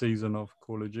next season of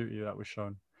Call of Duty that was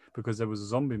shown, because there was a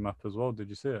zombie map as well. Did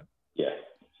you see it? Yeah,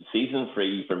 season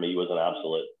 3 for me was an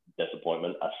absolute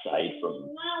disappointment. Aside from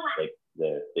like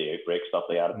the outbreak stuff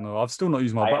they had. No, I've still not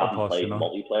used my battle pass. I haven't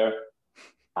played multiplayer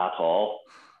at all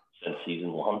since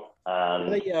season 1.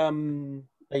 And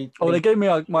They gave me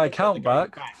my account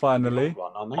back finally.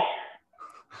 One, aren't they?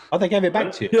 Oh, they gave it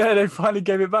back to you. Yeah, they finally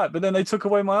gave it back, but then they took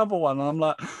away my other one, and I'm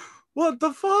like, what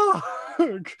the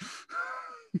fuck?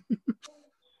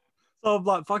 So I'm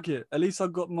like, fuck it. At least I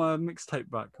got my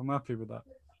mixtape back. I'm happy with that.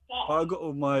 But I got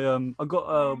all my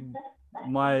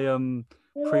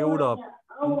pre-order,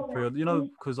 you know,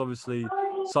 because obviously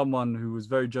someone who was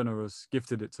very generous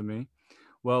gifted it to me.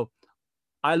 Well,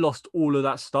 I lost all of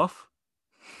that stuff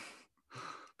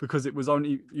because it was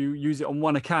only you use it on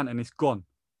one account and it's gone.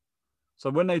 So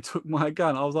when they took my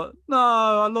account, I was like, no,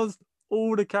 I lost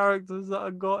all the characters that I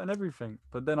got and everything.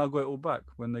 But then I got it all back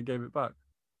when they gave it back.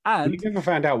 And you never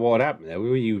found out what happened there.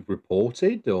 Were you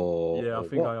reported or? Yeah, I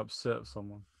think what? I upset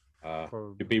someone.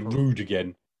 You're being rude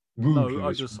again. Rude, No,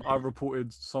 Lewis. I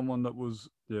reported someone that was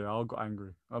I got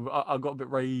angry. I got a bit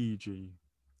ragey.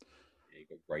 Yeah, you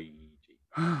got ragey.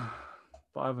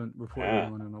 But I haven't reported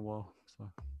anyone in a while.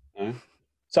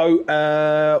 So,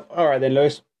 all right then,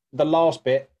 Lewis. The last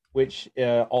bit, which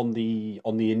on the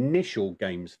initial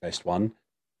Games Fest one,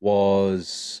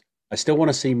 was I still want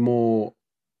to see more.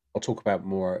 I'll talk about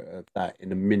more of that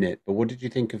in a minute. But what did you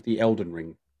think of the Elden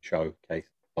Ring show, Keith?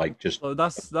 Like, just so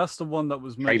that's the one that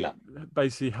was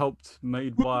basically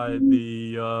made by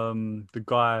the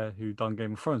guy who done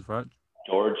Game of Thrones, right?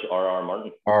 George R.R.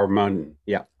 Martin. R. Martin,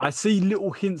 yeah. I see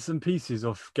little hints and pieces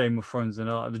of Game of Thrones, and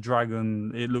the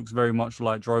dragon. It looks very much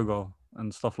like Drogo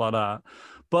and stuff like that,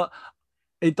 but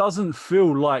it doesn't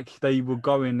feel like they were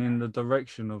going in the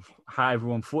direction of how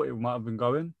everyone thought it might have been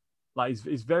going. Like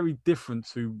it's very different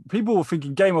to people were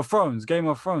thinking Game of Thrones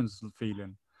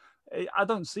feeling. I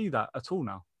don't see that at all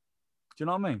now. Do you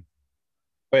know what I mean?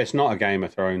 But it's not a Game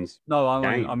of Thrones. No,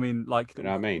 I mean, like, you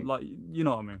know what I mean? Like, you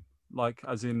know what I mean? Like,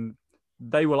 as in,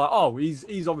 they were like, oh, he's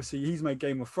made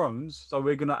Game of Thrones, so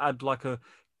we're gonna add like a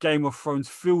Game of Thrones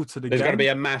feel to the game. There's going to be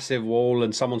a massive wall,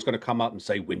 and someone's going to come up and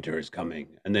say winter is coming,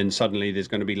 and then suddenly there's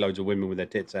going to be loads of women with their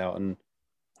tits out and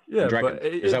dragons. But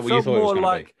is that what you thought it was going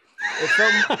to be?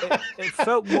 It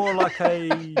felt more like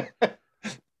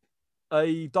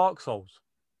a Dark Souls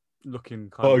looking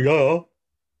kind of. Oh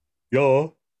yeah,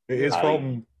 it is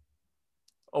from.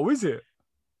 Oh, is it?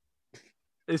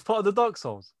 It's part of the Dark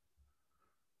Souls.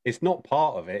 It's not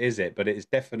part of it, is it? But it's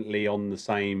definitely on the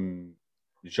same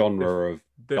genre of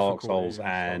Dark Souls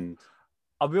and.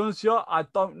 I'll be honest with you, I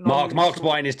don't know. Mark's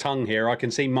biting his tongue here. I can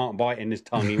see Mark biting his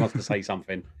tongue. He wants to say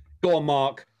something. Go on,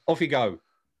 Mark. Off you go.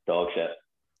 Dog shit.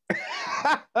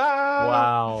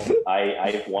 Wow.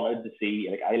 I've wanted to see,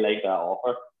 like, I like that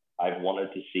offer. I've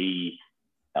wanted to see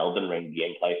Elden Ring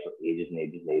gameplay for ages and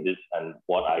ages and ages, and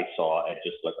what I saw, it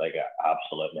just looked like an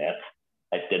absolute mess.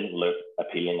 It didn't look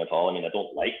appealing at all. I mean, I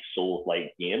don't like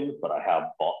Souls-like games, but I have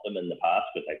bought them in the past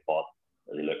because I thought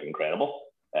they look incredible.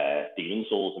 Demon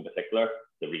Souls in particular,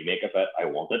 the remake of it, I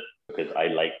wanted because I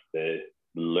liked the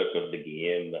look of the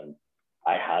game, and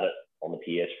I had it on the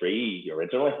PS3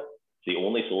 originally. It's the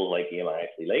only Souls-like game I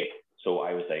actually like. So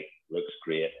I was like, looks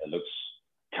great. It looks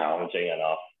challenging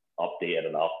enough, updated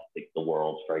enough. Like the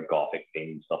world's very gothic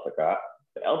themed, stuff like that.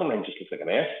 But Elden Ring just looks like a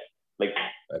mess. Like,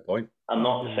 fair point. I'm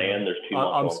not saying there's too much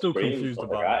I'm on still screen, confused stuff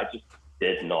about like that. It just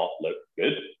did not look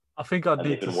good. I think I'd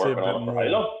need to see a bit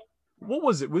more. What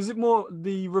was it? Was it more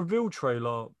the reveal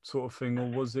trailer sort of thing, or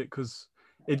was it because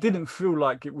it didn't feel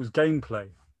like it was gameplay?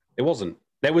 It wasn't.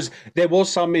 There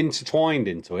was some intertwined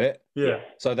into it. Yeah.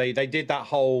 So they did that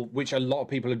whole, which a lot of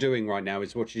people are doing right now,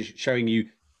 is showing you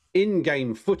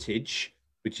in-game footage,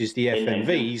 which is the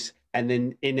FMVs, and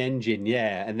then in-engine,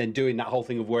 and then doing that whole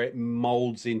thing of where it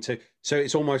molds into. So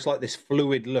it's almost like this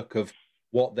fluid look of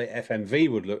what the FMV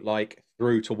would look like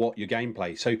through to what your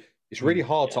gameplay. So it's really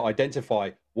hard to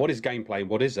identify what is gameplay and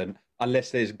what isn't,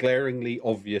 unless there's glaringly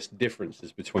obvious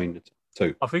differences between the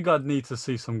two. I think I'd need to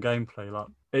see some gameplay. Like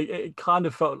it kind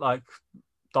of felt like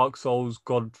Dark Souls,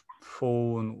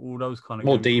 Godfall, and all those kind of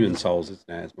more Demon Souls, isn't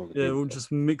it? It's more all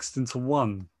just mixed into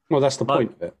one. Well, that's the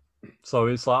point of it. So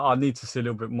it's like I need to see a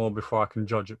little bit more before I can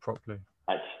judge it properly.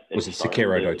 Was it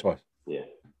Sekiro though twice? Yeah,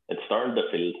 it's starting to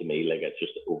feel to me like it's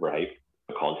just overhyped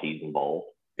because he's involved.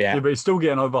 Yeah, but it's still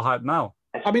getting overhyped now.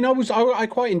 I mean, I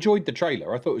quite enjoyed the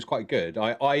trailer. I thought it was quite good.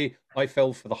 I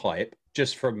fell for the hype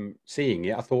just from seeing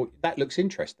it. I thought that looks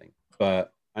interesting,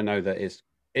 but I know that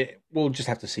we'll just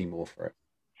have to see more for it.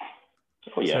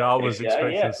 Oh, yeah. So I was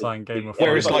expecting something Game of Thrones.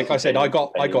 Whereas, like I said, I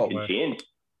got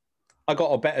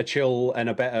a better chill and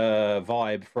a better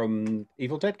vibe from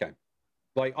Evil Dead game.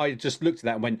 Like I just looked at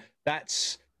that and went,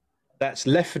 that's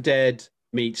Left 4 Dead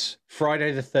meets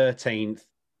Friday the 13th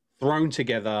thrown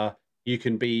together. You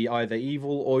can be either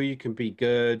evil or you can be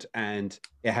good, and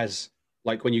it has,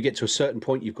 like, when you get to a certain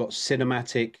point, you've got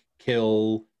cinematic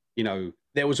kill, you know,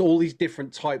 there was all these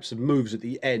different types of moves at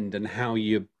the end and how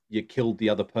you killed the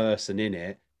other person in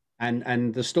it,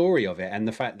 and the story of it, and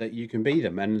the fact that you can beat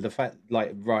them, and the fact,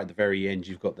 like, right at the very end,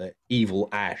 you've got the evil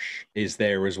Ash is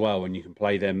there as well, and you can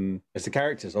play them as the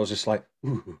characters. I was just like,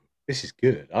 ooh, this is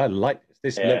good. I like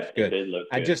this. This looks good. It did look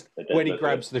And good. just when he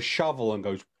grabs the shovel and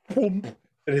goes, boom,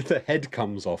 and if the head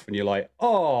comes off, and you're like,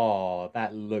 oh,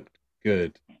 that looked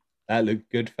good. That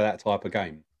looked good for that type of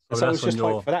game. So I was just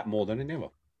hyped for that more than any other.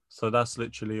 So that's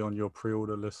literally on your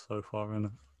pre-order list so far, isn't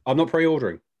it? I'm not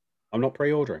pre-ordering.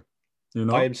 You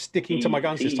know, I am sticking to my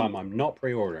guns this time. I'm not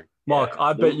pre-ordering. Mark,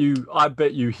 I bet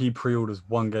you he pre-orders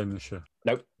one game this year.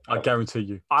 Nope. I guarantee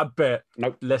you. I bet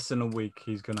less than a week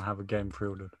he's gonna have a game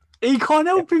pre-ordered. He can't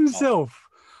help himself.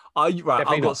 I'm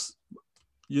not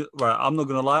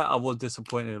gonna lie. I was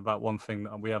disappointed about one thing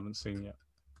that we haven't seen yet,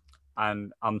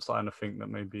 and I'm starting to think that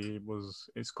maybe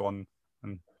it's gone.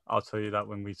 And I'll tell you that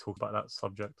when we talk about that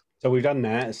subject. So we've done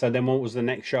that. So then, what was the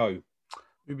next show?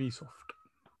 Ubisoft.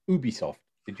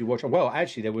 Did you watch it? Well,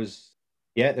 actually, there was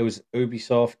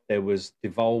Ubisoft. There was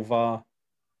Devolver.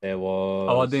 There was.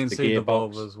 Oh, I didn't see Gearbox.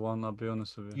 Devolver's one. I'll be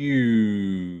honest with you.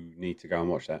 You need to go and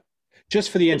watch that, just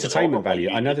for the entertainment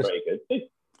value. I know this.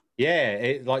 Yeah,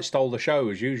 it like stole the show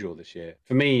as usual this year.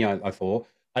 For me, I thought.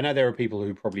 I know there are people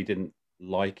who probably didn't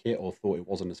like it or thought it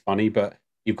wasn't as funny, but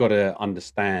you've got to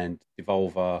understand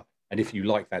Devolver, and if you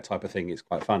like that type of thing, it's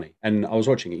quite funny. And I was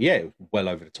watching it. Yeah, it was well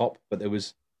over the top, but it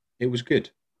was good.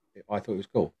 I thought it was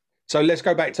cool. So let's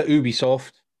go back to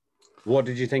Ubisoft. What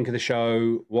did you think of the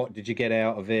show? What did you get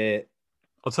out of it?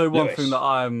 I'll tell you one thing that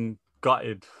I'm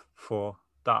gutted for,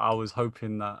 that I was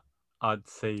hoping that I'd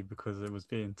see, because it was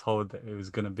being told that it was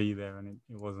going to be there and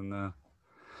it wasn't there.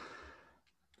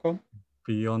 Cool.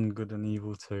 Beyond Good and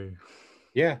Evil 2.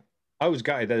 Yeah, I was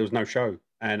gutted that there was no show,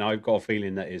 and I've got a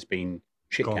feeling that it's been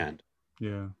shit canned.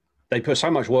 Yeah. They put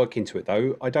so much work into it,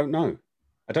 though. I don't know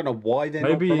why they're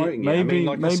not promoting it. I mean,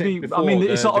 like I said before,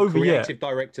 it's not over yet. The creative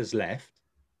director's left.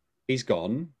 He's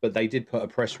gone, but they did put a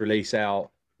press release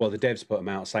out. Well, the devs put them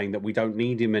out saying that we don't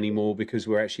need him anymore because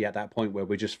we're actually at that point where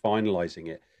we're just finalizing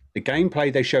it. The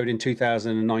gameplay they showed in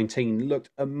 2019 looked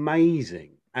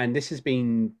amazing, and this has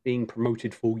been being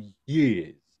promoted for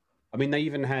years. I mean, they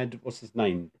even had, what's his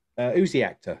name? Who's the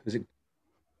actor? Is it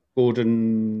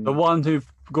Gordon? The one who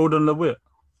Gordon Levitt,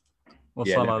 or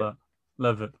something like that.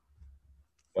 Levitt,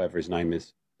 whatever his name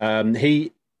is.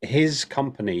 His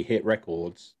company, Hit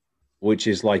Records, which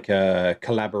is like a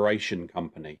collaboration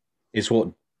company, is what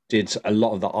did a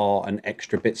lot of the art and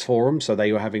extra bits for them. So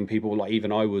they were having people, like,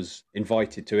 even I was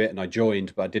invited to it and I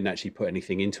joined, but I didn't actually put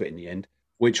anything into it in the end,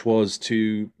 which was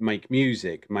to make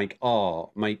music, make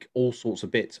art, make all sorts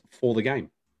of bits for the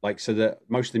game. Like, so that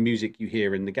most of the music you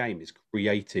hear in the game is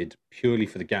created purely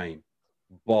for the game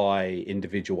by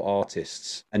individual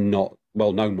artists and not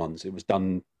well-known ones. It was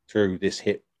done through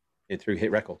Hit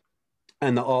Record,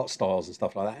 and the art styles and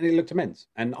stuff like that, and it looked immense.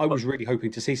 And I was really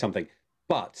hoping to see something,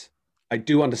 but I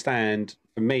do understand,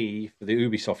 for me, for the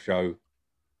Ubisoft show,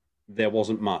 there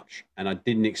wasn't much, and I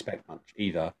didn't expect much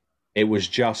either. It was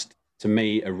just, to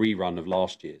me, a rerun of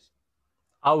last year's.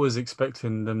 I was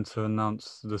expecting them to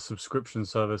announce the subscription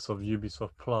service of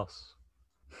Ubisoft Plus.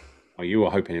 Oh, you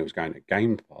were hoping it was going to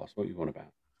Game Pass? What are you on about?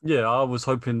 Yeah, I was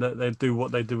hoping that they'd do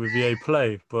what they do with EA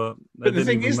Play, but the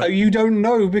thing is, though, you don't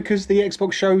know because the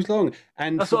Xbox show's long.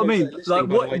 And that's what I mean. Like,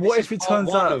 what if it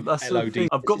turns out that's the thing?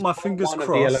 I've got my fingers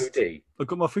crossed. I've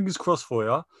got my fingers crossed for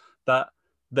you that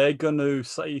they're going to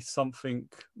say something.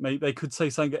 Maybe they could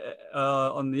say something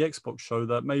on the Xbox show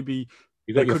that maybe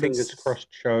you got your fingers crossed.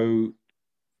 Show,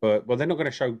 but they're not going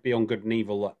to show Beyond Good and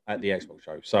Evil at the Xbox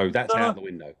show, so that's out the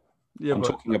window. Yeah, I'm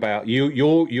talking about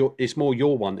you. It's more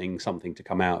you're wanting something to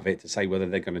come out of it to say whether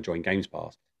they're going to join Games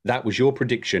Pass. That was your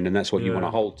prediction, and that's what you want to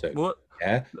hold to.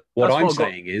 What I'm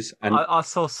saying is, and I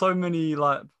saw so many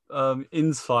like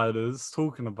insiders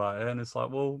talking about it, and it's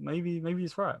like, well, maybe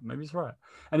he's right. Maybe he's right.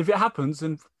 And if it happens,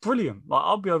 then brilliant. Like,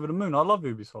 I'll be over the moon. I love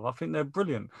Ubisoft. I think they're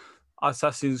brilliant.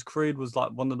 Assassin's Creed was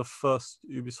like one of the first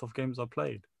Ubisoft games I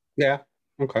played. Yeah.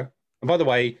 Okay. And by the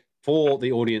way, for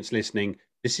the audience listening,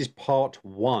 this is part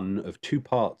 1 of 2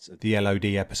 parts of the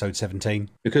L.O.D episode 17.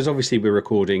 Because obviously we're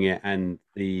recording it and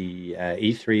the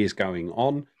E3 is going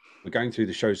on. We're going through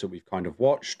the shows that we've kind of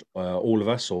watched, all of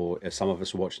us, or some of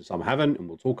us have watched and some haven't, and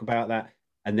we'll talk about that.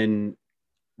 And then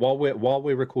while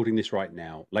we're recording this right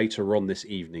now, later on this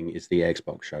evening is the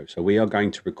Xbox show. So we are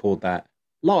going to record that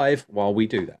live while we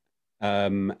do that,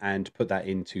 and put that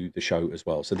into the show as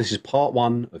well. So this is part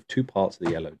 1 of 2 parts of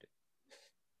the L.O.D.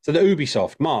 So the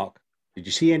Ubisoft, Mark, did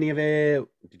you see any of it?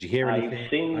 Did you hear anything? I've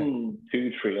seen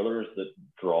 2 trailers that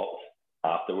dropped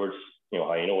afterwards. You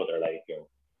know what they're like.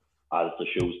 as the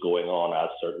show's going on, as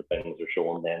certain things are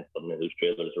shown, then suddenly those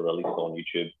trailers are released on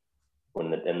YouTube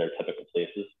when in their typical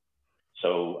places.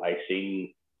 So I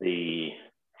seen the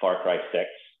Far Cry 6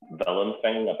 villain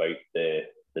thing about the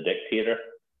dictator,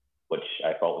 which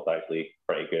I thought was actually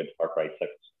pretty good. Far Cry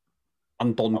 6.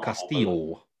 Anton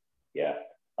Castillo. Yeah,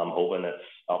 I'm hoping it's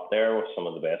up there with some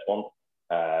of the best ones.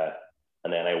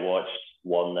 And then I watched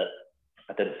one that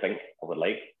I didn't think I would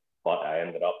like, but I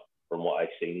ended up, from what I've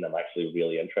seen, I'm actually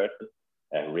really interested.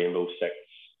 Rainbow Six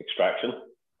Extraction.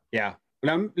 Yeah.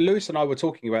 Lewis and I were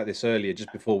talking about this earlier,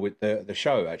 just before with the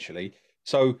show, actually.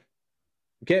 So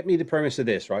get me the premise of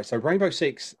this, right? So Rainbow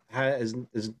Six has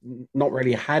not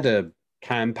really had a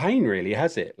campaign, really,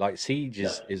 has it? Like Siege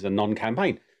is a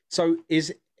non-campaign. So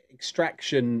is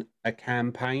Extraction a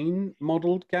campaign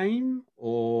modeled game,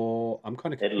 or I'm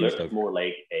kind of confused? It looks more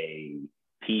like a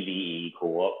PvE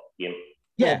co-op game.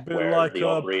 Yeah, bit where like the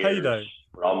operators Payday.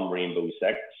 from Rainbow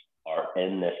Six are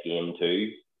in this game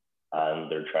too, and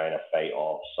they're trying to fight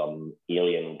off some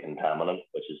alien contaminant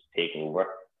which is taking over.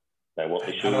 Now, what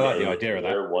they showed like the idea of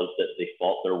that was that they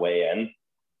fought their way in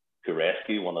to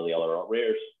rescue one of the other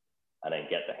operators and then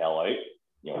get the hell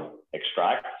out,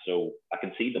 extract. So I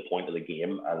can see the point of the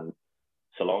game, and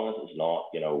so long as it's not,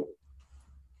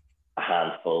 a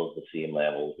handful of the same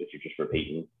levels which you're just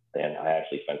repeating, then I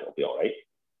actually think it'll be all right.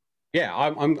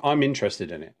 Yeah, I'm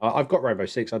interested in it. I've got Rainbow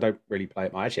Six. I don't really play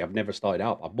it much. Actually, I've never started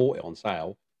up. I bought it on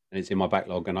sale, and it's in my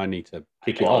backlog, and I need to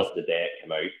kick it off. The day it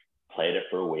came out, played it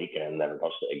for a week, and never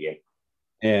touched it again.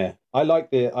 Yeah, I like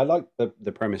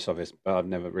the premise of it, but I've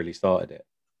never really started it.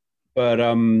 But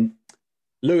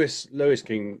Lewis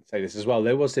can say this as well.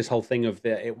 There was this whole thing of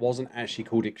that it wasn't actually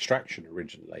called Extraction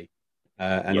originally,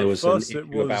 and there was an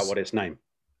issue about what its name.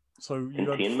 So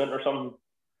Containment or something.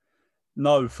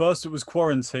 No, first it was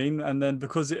Quarantine, and then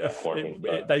because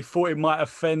they thought it might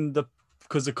offend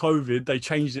because of COVID, they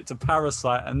changed it to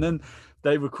Parasite, and then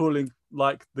they were calling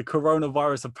like the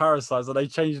coronavirus a parasite, so they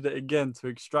changed it again to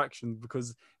Extraction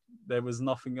because there was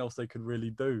nothing else they could really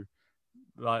do.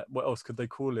 Like, what else could they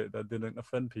call it that didn't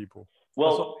offend people?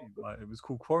 Well, I mean. Like, it was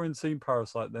called Quarantine,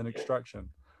 Parasite, then Extraction.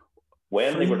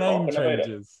 When they were talking about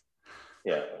it,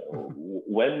 yeah,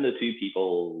 when the two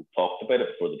people talked about it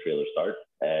before the trailer started,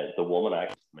 the woman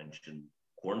actually mentioned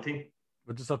Quarantine.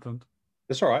 What just happened?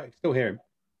 That's all right. I can still hear him.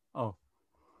 Oh,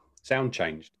 sound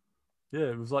changed. Yeah,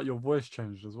 it was like your voice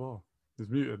changed as well. It's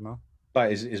muted now.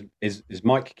 But is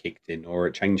mic kicked in, or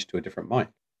it changed to a different mic?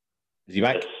 Is he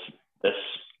back? This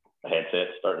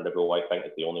headset's starting to go. I think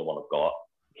it's the only one I've got.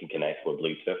 You can connect with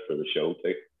Bluetooth for the show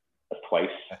too. That's twice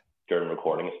during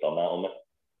recording. It's done that on me.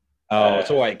 Oh,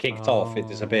 it's all right. It kicked off. It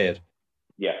disappeared.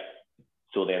 Yeah.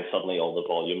 So then suddenly all the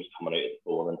volume's coming out of the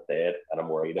phone instead, and I'm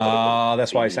worried about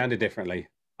that's why it sounded differently.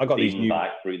 I got these new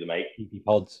back through the mic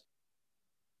pods.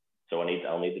 So I'll need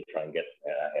to try and get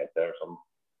a headset or something.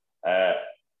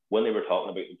 When they were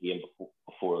talking about the game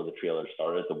before the trailer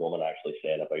started, the woman actually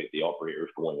said about the operators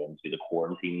going into the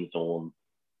quarantine zone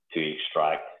to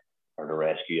extract or to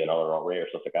rescue another operator,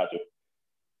 stuff like that. So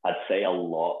I'd say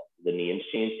the names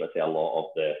changed, but I'd say a lot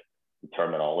of the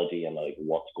terminology and like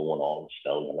what's going on is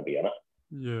still going to be in it.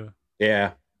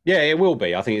 Yeah, it will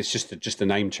be. I think it's just a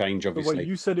name change, obviously. Wait,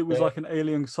 you said it was like an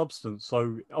alien substance.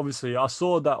 So obviously, I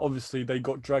saw that obviously they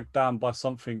got dragged down by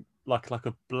something like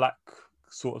a black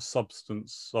sort of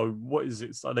substance. So what is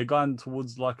it? Are they going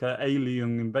towards like an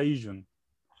alien invasion?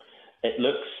 It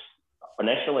looks,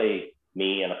 initially,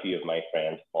 me and a few of my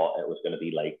friends thought it was going to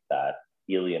be like that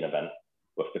alien event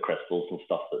with the crystals and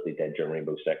stuff that they did during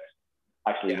Rainbow Six.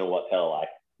 Actually, you know what? Tell a lie.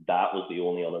 That was the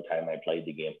only other time I played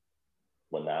the game,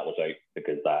 when that was out,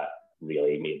 because that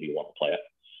really made me want to play it.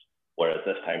 Whereas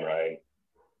this time around,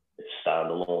 it's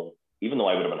standalone. Even though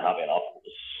I would have been happy enough, it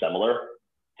was similar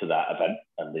to that event,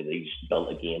 and they just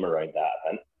built a game around that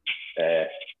event.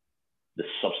 The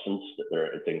substance that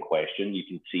it's in question, you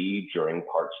can see during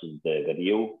parts of the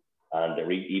video,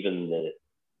 and even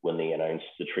when they announced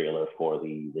the trailer for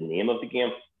the name of the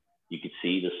game, you could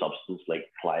see the substance like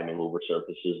climbing over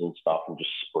surfaces and stuff and just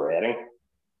spreading.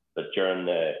 But during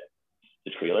the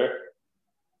trailer,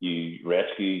 you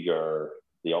rescue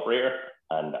the operator,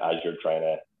 and as you're trying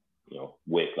to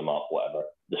wake them up, whatever,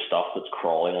 the stuff that's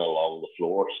crawling along the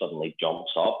floor suddenly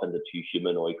jumps up into two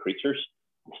humanoid creatures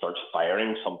and starts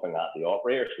firing something at the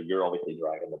operator. So you're obviously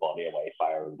dragging the body away,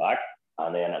 firing back,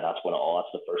 and then that's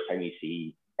the first time you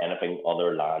see anything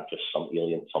other than just some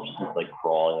alien substance like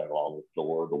crawling along the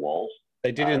floor, the walls.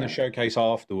 They did it in the showcase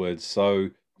afterwards, so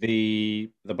the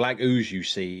black ooze you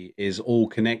see is all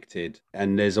connected,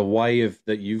 and there's a way of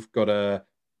that you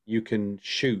can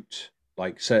shoot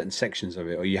like certain sections of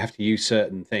it, or you have to use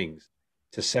certain things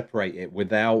to separate it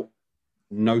without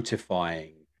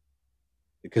notifying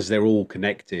because they're all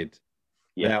connected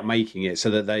without making it so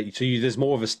that there's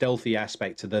more of a stealthy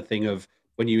aspect to the thing of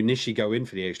when you initially go in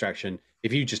for the extraction.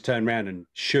 If you just turn around and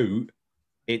shoot,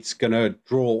 it's going to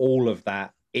draw all of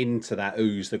that into that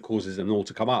ooze that causes them all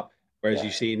to come up. Whereas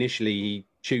you see initially he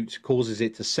shoots, causes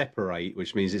it to separate,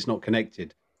 which means it's not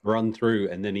connected, run through,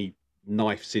 and then he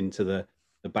knifes into the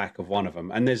back of one of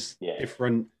them. And there's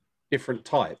different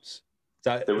types.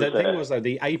 So the thing was, though,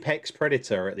 the apex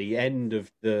predator at the end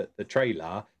of the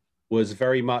trailer was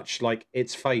very much like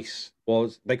its face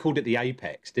was. They called it the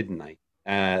apex, didn't they?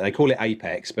 They call it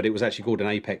apex, but it was actually called an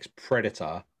apex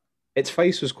predator. Its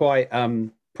face was quite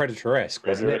predator-esque,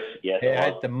 wasn't it? Yes, it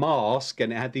had the mask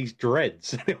and it had these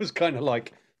dreads. It was kind of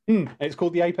like, it's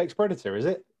called the apex predator, is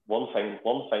it? One thing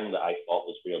that I thought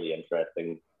was really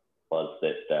interesting was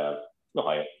that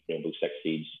how Rainbow Six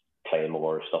Siege,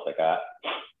 Claymore, stuff like that.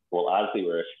 Well, as they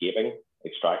were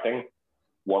extracting,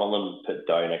 one of them put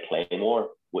down a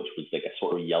Claymore, which was like a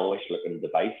sort of yellowish looking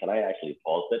device, and I actually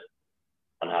paused it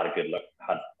and had a good look,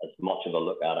 had as much of a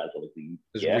look at it as I was going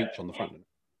to get. There's reach on the front of it.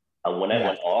 And when it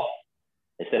went off,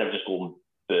 instead of just going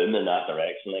boom in that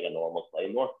direction like a normal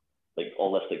Claymore, like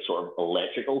all this like sort of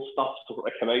electrical stuff sort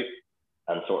of came out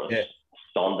and sort of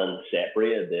stunned and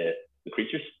separated the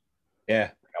creatures. Yeah.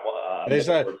 It's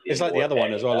like the other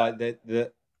one as well, like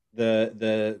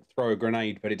the throw a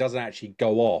grenade, but it doesn't actually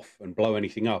go off and blow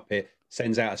anything up. It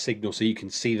sends out a signal so you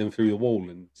can see them through the wall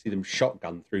and see them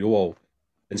shotgun through the wall.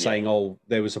 And saying,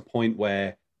 there was a point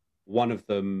where one of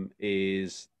them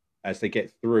is, as they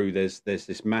get through, there's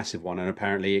this massive one, and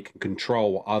apparently it can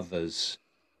control others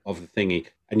of the thingy,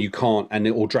 and you can't, and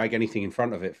it will drag anything in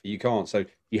front of it. You can't, so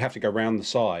you have to go round the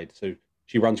side. So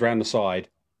she runs around the side,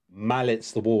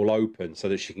 mallets the wall open so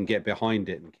that she can get behind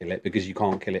it and kill it, because you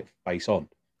can't kill it face on.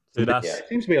 So there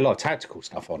seems to be a lot of tactical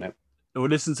stuff on it. Well,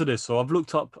 listen to this. So I've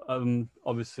looked up,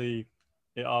 obviously,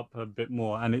 it up a bit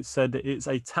more, and it said that it's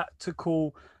a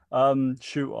tactical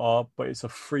shooter, but it's a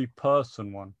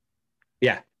 3-person one.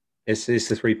 Yeah, it's the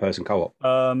 3-person co-op.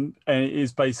 And it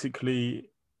is basically,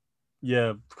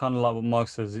 kind of like what Mark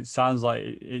says. It sounds like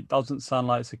it doesn't sound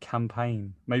like it's a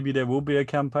campaign. Maybe there will be a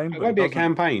campaign. It won't be a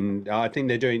campaign. I think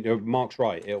they're doing. Mark's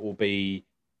right. It'll be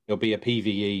a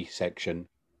PvE section,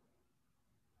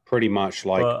 pretty much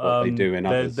like what they do in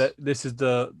others. They said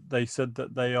that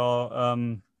they are.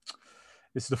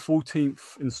 It's the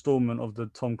 14th installment of the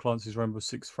Tom Clancy's Rainbow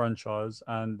Six franchise,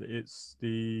 and it's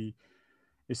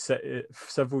set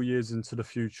several years into the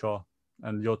future,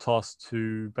 and you're tasked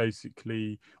to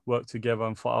basically work together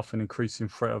and fight off an increasing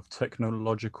threat of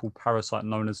technological parasite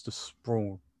known as the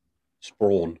Sprawl.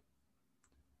 Sprawn.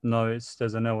 No,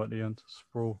 there's an L at the end.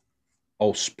 Sprawl.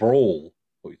 Oh, Sprawl.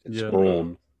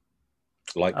 Sprawn.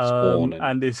 Like Spawn.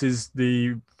 And this is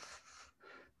the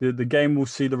game will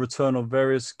see the return of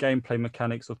various gameplay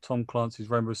mechanics of Tom Clancy's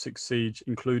Rainbow Six Siege,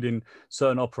 including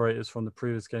certain operators from the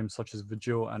previous games such as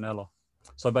Vigil and Ella.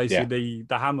 So basically,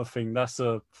 the hammer thing, that's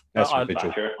Vigil.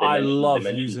 I love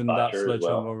using that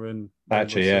sledgehammer in Rainbow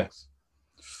Six.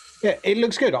 Yeah, it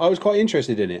looks good. I was quite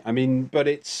interested in it. I mean, but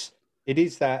it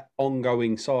is that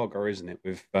ongoing saga, isn't it?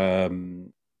 With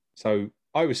so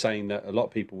I was saying that a lot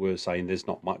of people were saying there's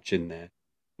not much in there.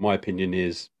 My opinion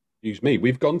is, excuse me,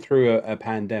 we've gone through a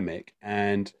pandemic,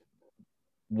 and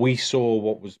we saw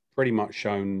what was pretty much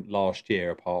shown last year,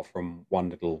 apart from one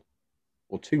little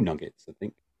or two nuggets, I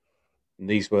think. And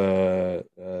these were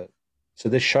so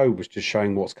this show was just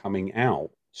showing what's coming out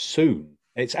soon.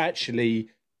 It's actually,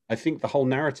 I think, the whole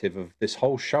narrative of this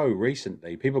whole show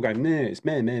recently, people going, meh, it's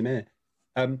meh.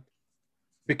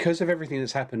 Because of everything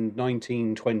that's happened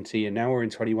 19, 20, and now we're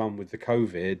in 21 with the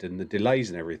COVID and the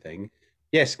delays and everything,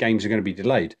 yes, games are going to be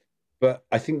delayed. But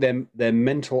I think their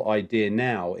mental idea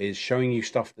now is showing you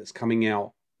stuff that's coming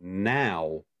out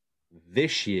now,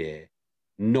 this year,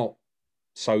 not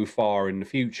so far in the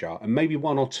future, and maybe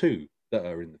one or two that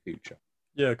are in the future.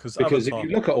 Yeah, because if you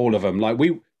look at all of them, like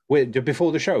we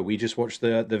before the show, we just watched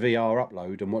the VR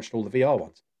upload and watched all the VR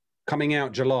ones. Coming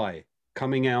out July,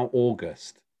 coming out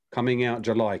August, coming out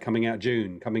July, coming out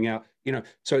June, coming out,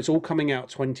 so it's all coming out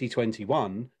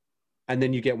 2021, and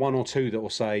then you get one or two that will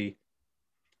say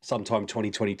sometime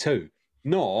 2022.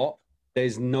 Not,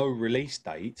 there's no release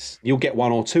dates. You'll get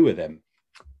one or two of them.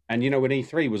 And when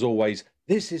E3 was always,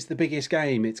 this is the biggest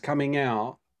game, it's coming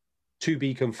out to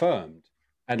be confirmed.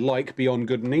 And like Beyond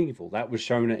Good and Evil, that was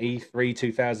shown at E3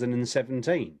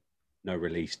 2017. No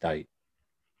release date.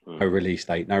 No release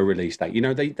date. No release date.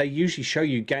 They usually show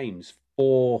you games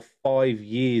 4-5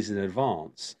 years in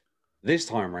advance. This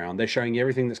time around, they're showing you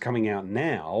everything that's coming out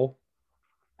now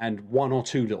and one or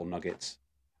two little nuggets.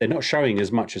 they're not showing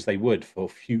as much as they would for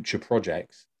future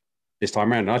projects this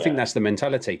time around. And I think that's the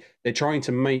mentality. They're trying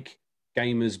to make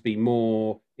gamers be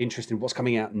more interested in what's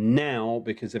coming out now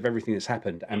because of everything that's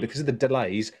happened. And because of the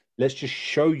delays, let's just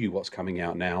show you what's coming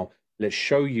out now. Let's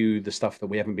show you the stuff that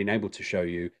we haven't been able to show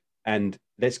you. And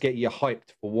let's get you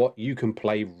hyped for what you can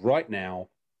play right now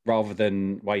rather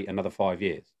than wait another 5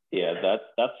 years. Yeah,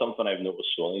 that's something I've noticed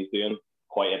Sony's doing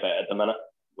quite a bit at the minute.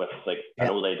 With like, I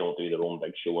know they don't do their own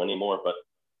big show anymore, but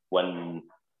when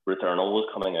Returnal was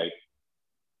coming out,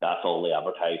 that's all they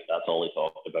advertised. That's all they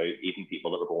talked about. Even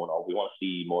people that were going, "Oh, we want to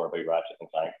see more about Ratchet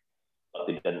and Clank," but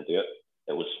they didn't do it.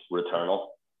 It was Returnal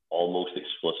almost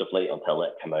exclusively until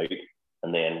it came out,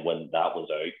 and then when that was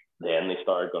out, then they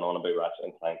started going on about Ratchet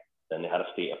and Clank. Then they had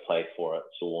a state of play for it,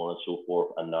 so on and so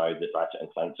forth. And now that Ratchet and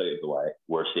Clank's out of the way,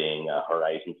 we're seeing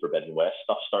Horizon Forbidden West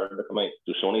stuff starting to come out.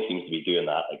 So Sony seems to be doing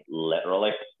that, like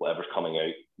literally, whatever's coming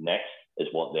out next is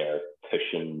what they're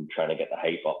pushing, trying to get the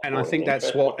hype up. And I think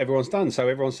that's what everyone's done. So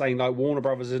everyone's saying like Warner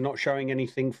Brothers is not showing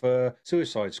anything for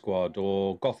Suicide Squad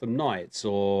or Gotham Knights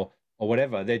or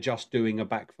whatever. They're just doing a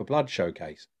Back for Blood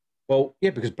showcase. Well, yeah,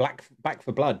 because Back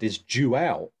for Blood is due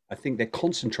out. I think they're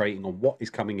concentrating on what is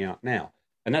coming out now.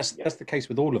 And that's the case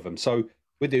with all of them. So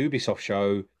with the Ubisoft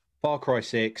show, Far Cry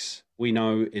 6, we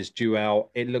know is due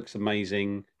out. It looks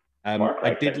amazing.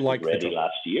 I did like ready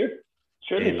last year.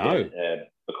 Surely no.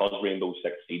 Because Rainbow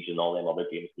Six Siege and all them other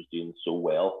games was doing so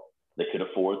well, they could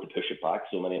afford to push it back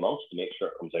so many months to make sure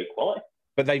it comes out quality.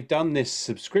 But they've done this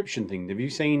subscription thing. Did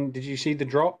you see the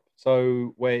drop?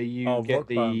 So where you get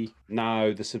the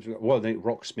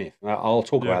Rocksmith. I'll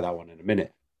talk about that one in a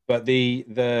minute. But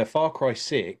the Far Cry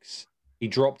 6, he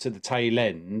dropped at the tail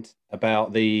end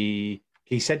about he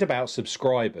said about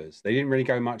subscribers. They didn't really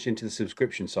go much into the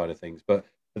subscription side of things, but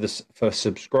for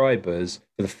subscribers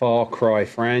for the Far Cry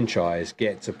franchise,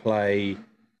 get to play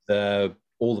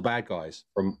all the bad guys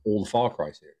from all the Far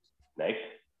Cry series. Nice.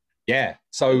 Yeah.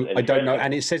 So I don't know,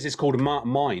 and it says it's called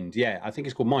Mind. Yeah, I think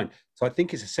it's called Mind. So I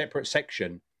think it's a separate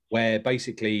section where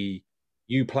basically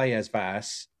you play as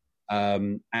Vass.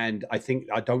 And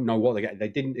I don't know what they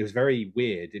didn't. It was very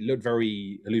weird. It looked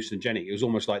very hallucinogenic. It was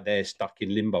almost like they're stuck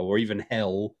in limbo or even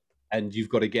hell, and you've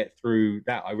got to get through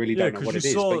that. I really don't know what it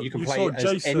is, but you can play as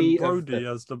Jason any Brody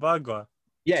as the bad guy.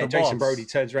 Yeah, Jason Brody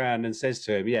turns around and says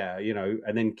to him, "Yeah, you know,"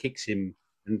 and then kicks him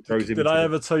and throws him. Did I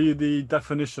ever tell you the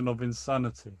definition of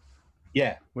insanity?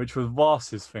 Yeah, which was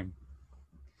Vars's thing.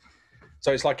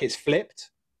 So it's like it's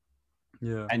flipped.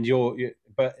 Yeah, and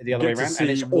but the other way around, and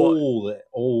it's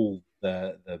all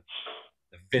the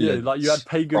villains. like you had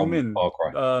Pagan Min,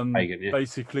 Pagan,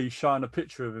 basically showing a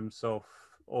picture of himself,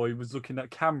 or he was looking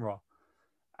at camera,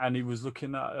 and he was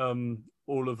looking at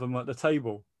all of them at the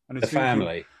table, and the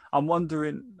family. I'm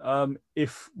wondering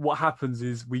if what happens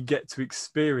is we get to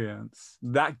experience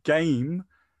that game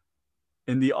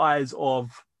in the eyes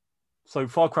of, so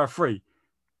Far Cry 3,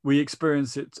 we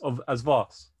experience it as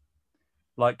Vars,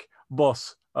 like,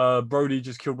 boss, Brody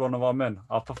just killed one of our men.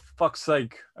 Oh, for fuck's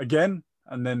sake, again?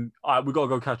 And then we gotta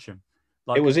go catch him.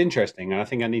 Like, it was interesting, and I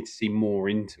think I need to see more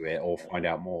into it or find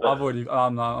out more.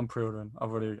 I'm pre-ordering.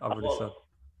 I've already said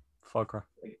Far Cry.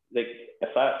 If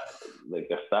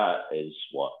that is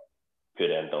what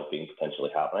could end up being potentially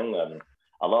happening, then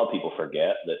a lot of people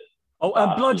forget that. Oh,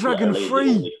 and Blood Dragon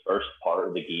 3, the first part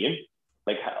of the game.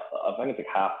 Like, I think it's like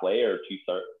halfway or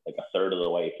a third of the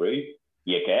way through.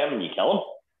 You get him and you kill him,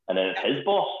 and then it's his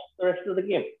boss the rest of the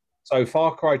game. So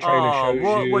Far Cry trailer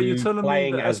shows you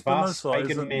playing as Vass,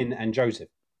 Pagan Min, and Joseph.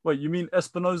 Wait, you mean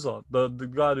Espinosa, the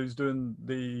guy who's doing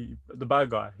the bad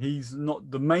guy? He's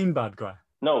not the main bad guy.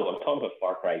 No, I'm talking about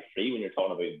Far Cry 3 when you're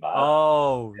talking about Vass.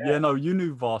 Oh, yeah, no, you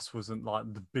knew Vass wasn't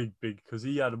like the big, because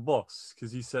he had a boss.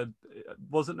 Because he said,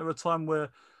 wasn't there a time where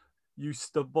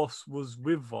the boss was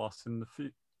with Vass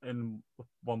in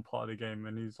one part of the game,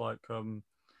 and he's like,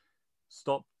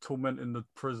 stop tormenting the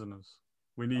prisoners.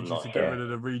 We need you to get rid of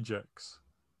the rejects.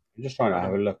 I'm just trying to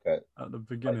have a look at the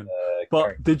beginning.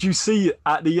 But did you see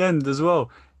at the end as well?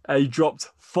 He dropped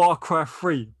Far Cry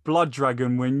 3 Blood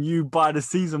Dragon when you buy the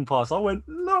season pass. I went,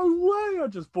 no way! I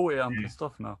just bought it. I'm pissed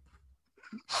off now.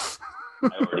 I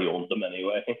already owned them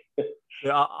anyway.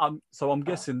 Yeah, so I'm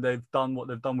guessing they've done what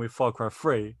they've done with Far Cry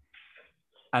 3,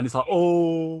 and it's like,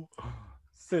 oh,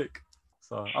 sick.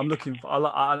 So I'm looking for.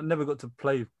 I never got to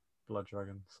play Blood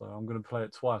Dragon, so I'm going to play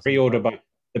it twice.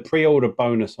 The pre-order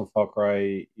bonus on Far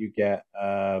Cry, you get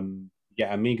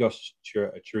Amigos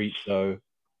Chorizo,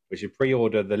 which you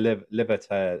pre-order the liver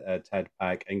Ted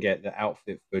pack and get the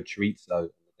outfit for Chorizo, the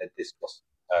Dead Discos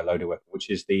loader weapon, which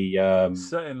is the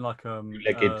set in like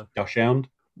legged Dachshund.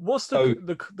 What's the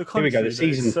country? Here we go. The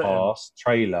season pass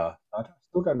trailer. I don't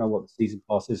still don't know what the season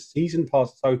pass is. Season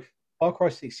pass. So Far Cry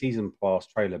 6 season pass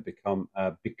trailer become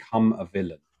a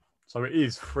villain. So it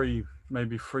is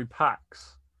maybe 3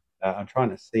 packs. I'm trying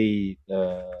to see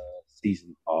the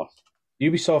season pass.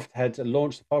 Ubisoft had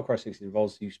launched the Far Cry 6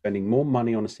 involves you spending more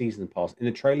money on a season pass. In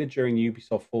the trailer during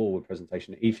Ubisoft Forward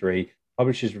presentation at E3,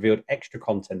 publishers revealed extra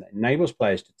content that enables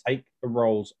players to take the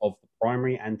roles of the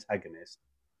primary antagonist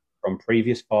from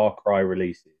previous Far Cry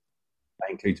releases.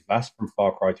 That includes Vass from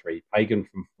Far Cry 3, Pagan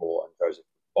from 4, and Joseph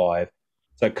from 5.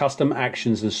 So custom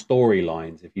actions and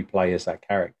storylines if you play as that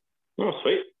character. Oh,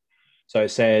 sweet. So it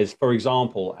says, for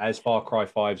example, as Far Cry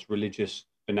 5's religious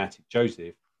fanatic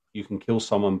Joseph, you can kill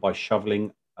someone by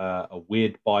shoveling a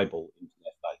weird Bible into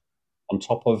their face. On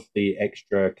top of the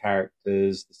extra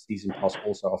characters, the season pass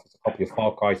also offers a copy of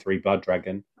Far Cry 3 Blood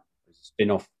Dragon, a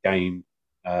spin-off game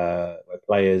where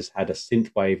players had a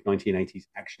synthwave 1980s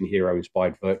action hero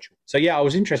inspired virtual. So yeah, I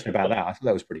was interested about that. I thought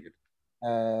that was pretty good.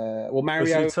 Well,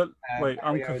 Mario. Wait,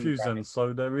 I'm Mario confused then.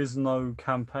 So there is no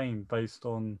campaign based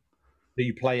on. That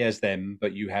you play as them,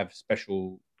 but you have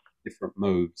special different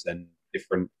moves and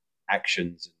different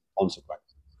actions and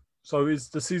consequences. So is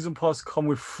the season pass come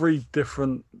with 3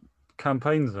 different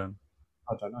campaigns then?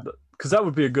 I don't know. Because that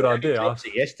would be a good idea.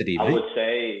 Yesterday, I would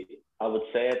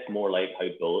say it's more like how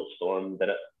Bulletstorm did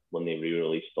it when they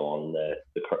re-released on the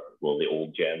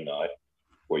old gen now,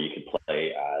 where you could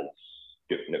play as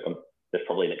Duke Nukem. There's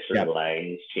probably like certain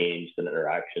lines changed and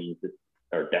interactions that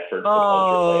are different.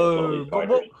 Oh,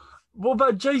 but what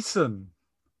about Jason?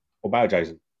 What about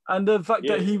Jason? And the fact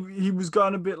that he was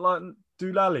going a bit like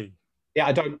Doolally. Yeah,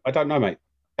 I don't know, mate.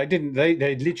 They didn't.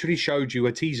 They literally showed you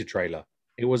a teaser trailer.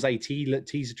 It was a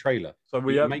teaser trailer. So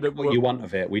we have make what you want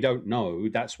of it. We don't know.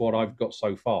 That's what I've got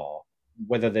so far.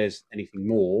 Whether there's anything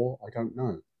more, I don't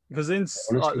know. Because in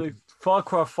like the Far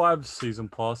Cry 5 season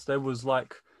pass, there was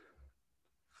like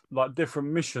different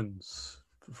missions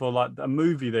for like a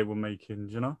movie they were making.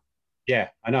 You know? Yeah,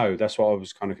 I know. That's what I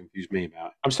was kind of confused me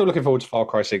about. I'm still looking forward to Far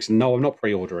Cry 6. No, I'm not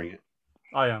pre-ordering it.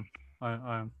 I am. I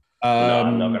am. No,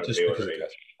 I'm not going to pre-order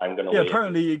it. I'm going to. Yeah,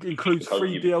 apparently it includes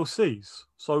 3 DLCs.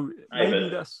 So maybe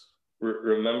that's.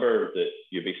 Remember that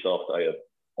Ubisoft, out of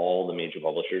all the major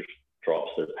publishers,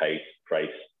 drops their price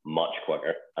much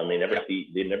quicker, and they never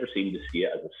seem to see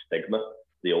it as a stigma.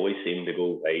 They always seem to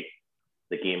go, right,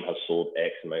 the game has sold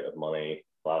X amount of money,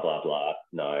 blah blah blah.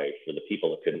 Now, for the people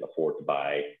that couldn't afford to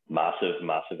buy massive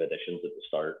editions at the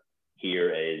start,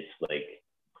 here is like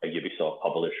a Ubisoft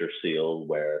publisher sale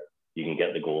where you can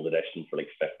get the gold edition for like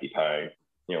 £50.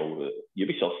 You know,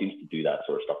 Ubisoft seems to do that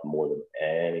sort of stuff more than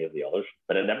any of the others,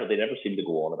 but they never seem to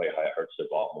go on about how it hurts their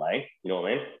bottom line. You know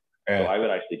what I mean? So I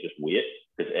would actually just wait,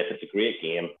 because if it's a great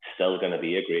game, it's still going to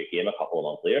be a great game a couple of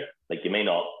months later. Like, you may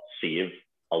not save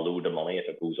a load of money if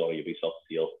it goes on a Ubisoft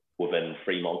sale within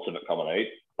 3 months of it coming out,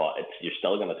 but you're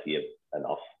still going to save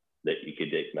enough that you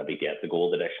could maybe get the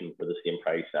gold edition for the same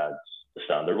price as the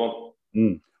standard one.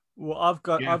 Well, I've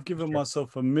given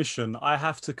myself a mission. I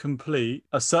have to complete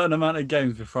a certain amount of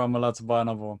games before I'm allowed to buy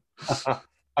another one.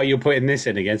 Oh, you're putting this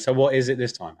in again. So what is it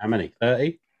this time? How many?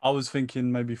 30? I was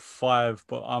thinking maybe 5,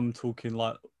 but I'm talking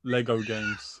like Lego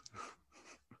games.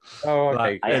 Oh, okay.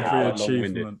 Like every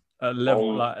achievement at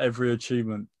level, like every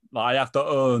achievement. Like I have to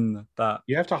earn that.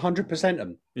 You have to 100%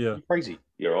 them. Yeah. You're crazy.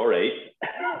 You're all right.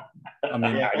 I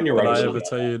mean, would I ever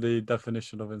tell you the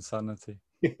definition of insanity?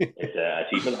 It's an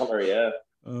achievement hunter, yeah.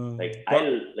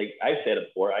 I've said it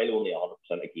before, I'll only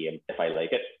 100% a game if I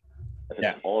like it. If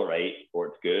it's all right or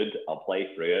it's good, I'll play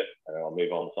through it and I'll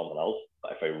move on to something else.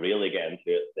 But if I really get into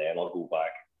it, then I'll go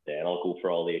back. Then I'll go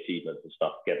for all the achievements and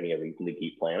stuff, give me a reason to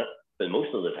keep playing it. But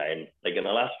most of the time, like in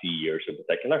the last few years in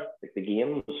particular, like the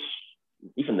games,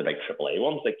 even the big AAA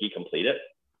ones, like you complete it,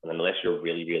 and unless you're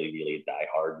really, really, really die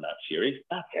hard in that series,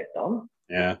 that's it done.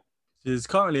 Yeah. There's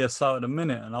currently a sale at the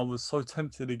minute, and I was so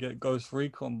tempted to get Ghost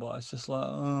Recon, but it's just like,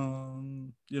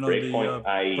 Breakpoint.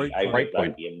 I like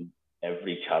that game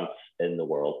every chance in the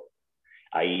world.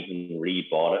 I even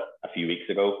rebought it a few weeks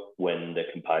ago when the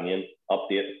companion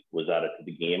update was added to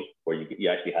the game, where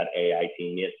you actually had AI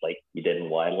teammates like you did in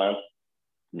Wildlands.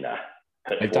 Nah.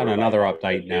 They've done another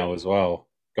update now as well.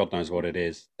 God knows what it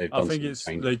is. I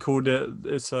think they called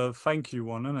it's a thank you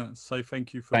one, isn't it? Say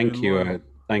thank you for thank you.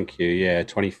 Thank you. Yeah,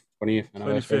 20th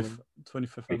anniversary.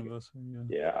 25th anniversary.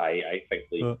 Yeah, I think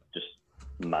they just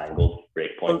mangled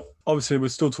Breakpoint. Obviously, we're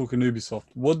still talking Ubisoft.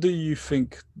 What do you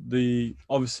think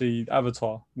obviously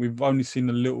Avatar? We've only seen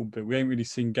a little bit. We ain't really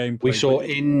seen gameplay. We saw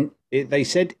they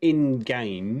said in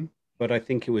game, but I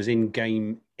think it was in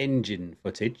game engine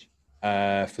footage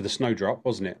for the snowdrop,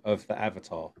 wasn't it, of the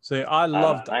Avatar? So I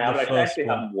loved. I actually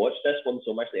haven't watched this one,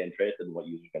 so I'm actually interested in what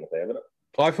you're going to say about it.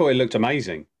 I thought it looked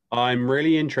amazing. I'm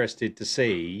really interested to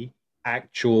see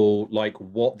actual like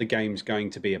what the game's going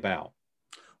to be about.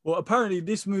 Well, apparently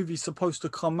this movie's supposed to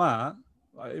come out.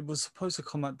 It was supposed to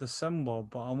come out December,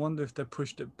 but I wonder if they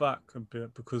pushed it back a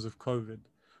bit because of COVID,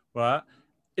 right?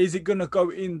 Is it going to go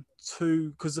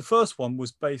into, because the first one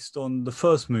was based on the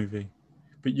first movie,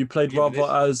 but you played Yeah, but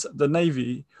rather this as the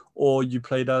Navy, or you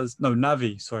played as, no,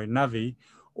 Navi, sorry, Navi,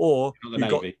 or not the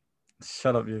you got, Navy.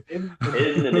 shut up, you. In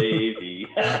In the Navy.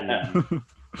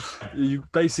 You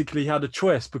basically had a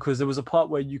choice because there was a part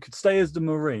where you could stay as the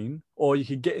Marine, or you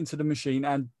could get into the machine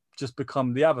and just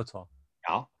become the Avatar.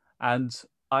 Yeah. And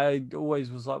I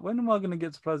always was like, when am I going to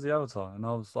get to play as the Avatar? And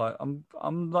I was like,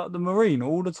 I'm like the Marine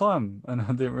all the time, and I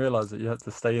didn't realize that you had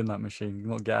to stay in that machine,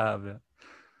 not get out of it.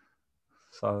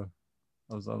 So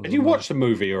I was Did you annoyed. watch the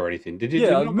movie or anything? Did you? Did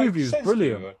Yeah, it the not make movie was sense to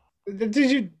brilliant. you? Did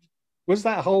you? Was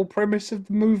that whole premise of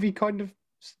the movie kind of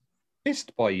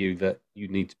missed by you that you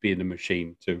need to be in a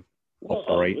machine to Well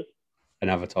done, operate Lewis. an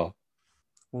avatar?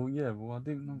 Well, yeah, well, I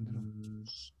didn't know.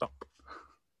 Stop.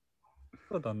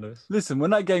 Well done, Lewis. Listen,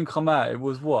 when that game come out, it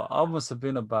was what? I must have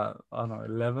been about, I don't know,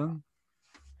 11.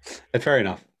 Fair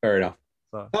enough. Fair enough.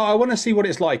 So No, I want to see what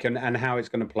it's like and how it's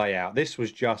going to play out. This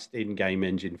was just in-game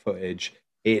engine footage.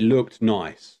 It looked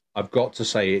nice. I've got to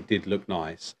say it did look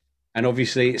nice. And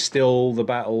obviously it's still the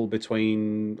battle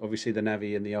between obviously the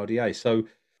Navi and the LDA. So,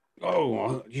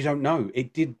 oh, you don't know.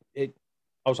 It did it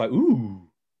I was like, ooh,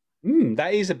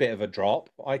 that is a bit of a drop.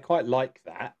 I quite like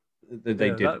that. That they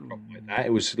yeah, did a drop like that.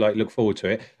 It was like look forward to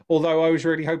it. Although I was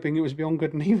really hoping it was Beyond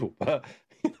Good and Evil, but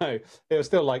it was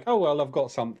still like, oh well, I've got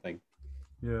something.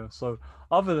 yeah. So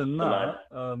other than So, man,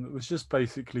 that, it was just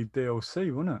basically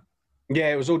DLC, wasn't it?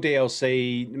 Yeah, it was all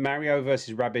DLC. Mario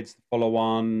versus Rabbids, the follow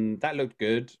on. That looked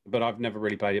good, but I've never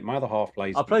really played it. My other half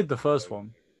plays. I played the first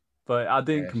one, but I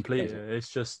didn't Yeah, she complete plays it. it. It's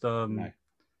just No,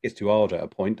 it's too hard at a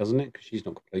point, doesn't it? Because she's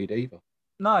not completed either.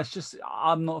 no, it's just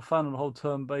I'm not a fan of the whole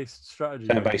turn-based strategy.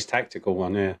 Turn-based tactical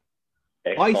one, yeah.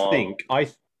 I XCOM, think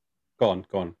go on,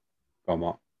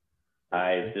 Mark.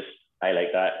 I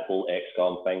like that whole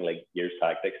XCOM thing. Like Gears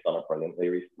Tactics done it brilliantly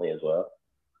recently as well.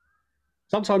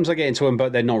 Sometimes I get into them,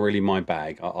 but they're not really my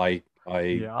bag.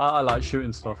 Yeah, I like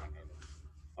shooting stuff.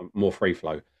 I'm more free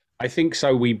flow. I think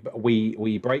so. We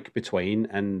break between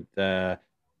and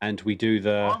we do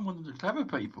the I'm one of the clever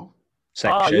people.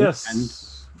 section. Yes.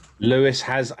 And Lewis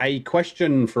has a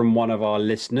question from one of our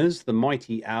listeners. The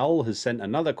mighty Al has sent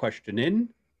another question in.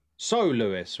 So,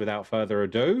 Lewis, without further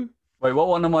ado, Wait, what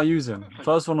one am I using?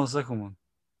 First one or second one?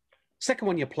 second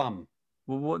one, your plum.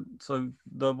 Well, what? So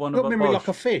the one Got about memory like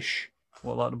a Bioshock. fish.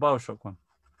 What, like the Bioshock one?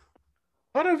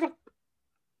 I don't.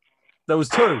 There was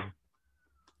two.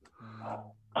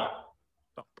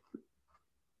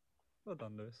 Well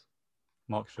done, Lewis.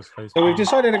 Mark's just face. So we've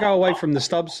decided to go away from the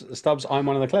Stubbs. I'm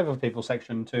one of the clever people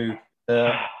section to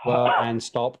the and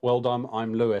stop. Well done.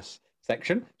 I'm Lewis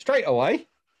section straight away.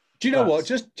 Do you know what?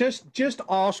 Just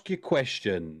ask your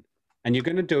question, and you're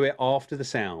going to do it after the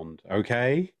sound.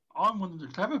 Okay. I'm one of the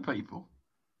clever people.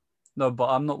 No, but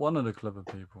I'm not one of the clever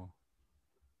people.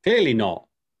 Clearly not.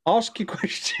 Ask your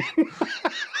question.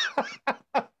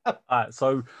 All right.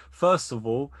 So first of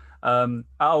all,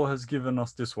 Al has given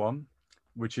us this one,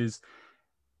 which is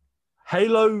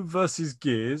Halo versus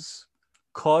Gears,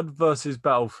 COD versus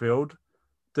Battlefield.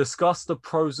 Discuss the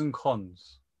pros and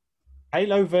cons.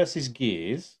 Halo versus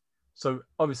Gears. So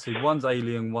obviously, one's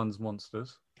alien, one's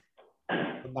monsters.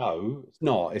 No, it's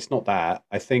not. It's not that.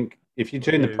 I think if you're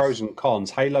doing the pros and cons,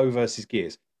 Halo versus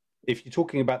Gears. If you're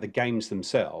talking about the games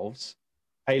themselves,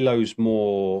 Halo's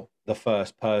more the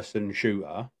first-person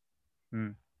shooter,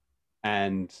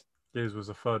 and Gears was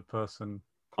a third-person.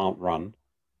 Can't run.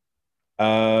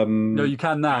 No, you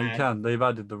can now. You can. They've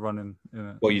added the running in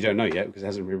it. Well, you don't know yet because it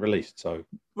hasn't been released. So.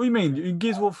 What do you mean? In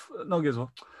Gears War? No, Gears War.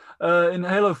 In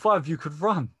Halo 5, you could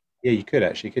run. Yeah, you could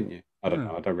actually, couldn't you? I don't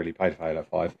know. I don't really play for Halo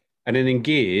 5. And then in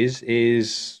Gears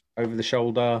is over the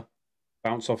shoulder,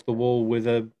 bounce off the wall with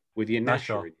your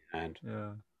Nasher in your hand. Yeah.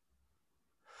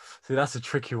 See, that's a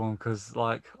tricky one because,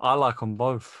 like, I like them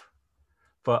both,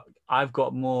 but I've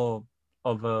got more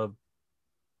of a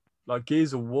like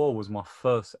Gears of War was my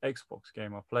first Xbox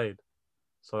game I played,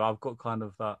 so I've got kind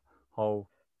of that whole.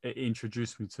 It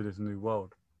introduced me to this new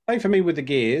world. Same for me with the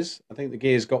Gears. I think the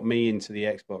Gears got me into the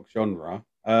Xbox genre.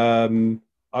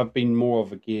 I've been more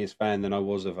of a Gears fan than I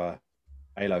was of a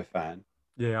Halo fan.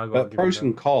 Yeah, but pros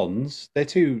and cons, they're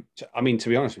two. I mean, to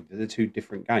be honest with you, they're two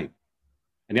different games.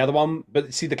 And the other one,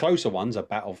 but see, the closer ones are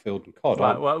Battlefield and COD.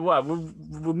 Right,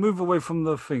 we'll move away from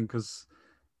the thing because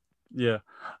Yeah.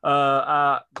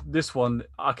 This one,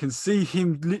 I can see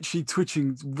him literally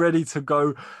twitching, ready to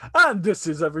go. And this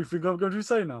is everything I'm going to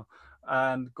say now.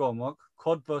 And go on, Mark.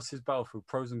 COD versus Battlefield,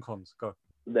 pros and cons. Go.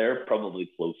 They're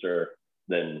probably closer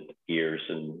than Gears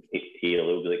and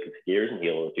Halo, because Gears and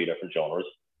Halo are two different genres.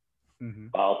 Mm-hmm.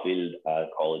 Battlefield and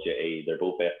Call of Duty, they're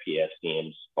both FPS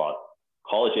games, but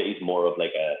Call of Duty is more of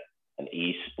like an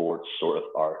esports sort of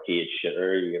arcade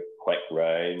shooter. You have quick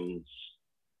rounds.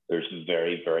 There's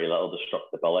very, very little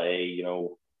destructibility, you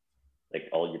know, like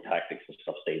all your tactics and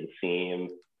stuff stay the same.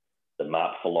 The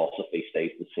map philosophy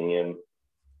stays the same,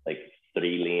 like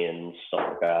 3 lanes, stuff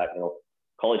like that. You know,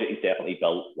 Call of Duty is definitely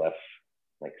built with,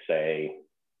 like, say,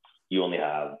 you only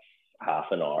have half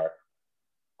an hour.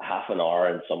 Half an hour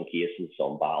in some cases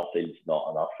on Battlefield's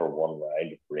not enough for one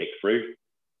round of breakthrough,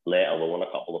 let alone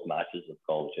a couple of matches of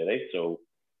Call of Duty. So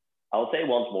I would say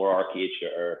one's more arcade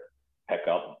shooter, pick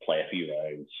up, play a few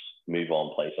rounds, move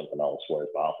on, play something else, whereas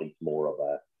Battlefield's more of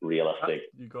a realistic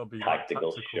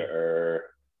tactical shooter,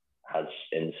 has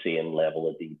insane level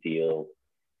of detail.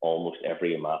 Almost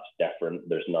every map's different.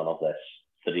 There's none of this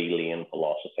 3-lane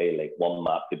philosophy. Like, one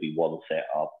map could be one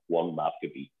setup, one map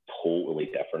could be totally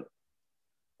different.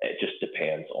 It just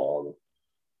depends on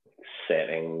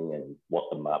setting and what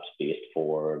the map's based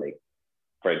for. Like,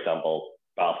 for example,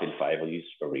 Battlefield 5, I'll use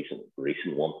a recent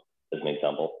one as an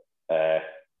example.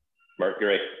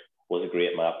 Mercury was a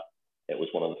great map. It was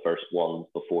one of the first ones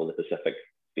before the Pacific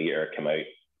Theater came out.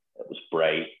 It was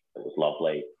bright, it was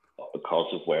lovely, but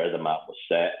because of where the map was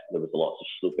set, there was lots of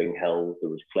sloping hills,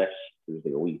 there was cliffs, there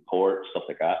was a wee port, stuff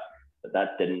like that. But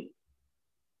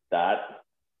that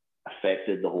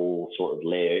affected the whole sort of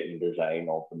layout and design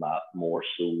of the map more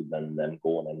so than them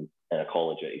going in a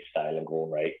Call of Duty style and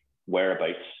going, right,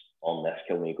 whereabouts on this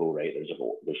can we go, right?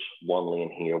 There's one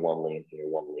lane here, one lane here,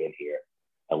 one lane here,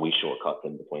 and we shortcut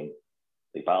in between.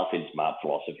 The Battlefield's map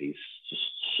philosophy is just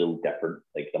so different.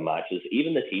 Like, the matches,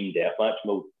 even the team deathmatch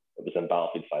mode that was in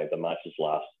Battlefield 5, the matches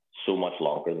last so much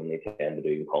longer than they tend to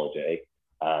do in Call of Duty,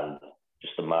 and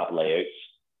just the map layouts,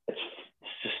 it's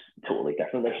just totally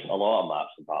different. There's a lot of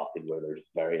maps in Battlefield where there's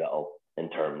very little in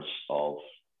terms of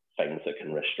things that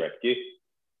can restrict you.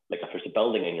 Like, if there's a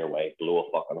building in your way, blow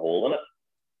a fucking hole in it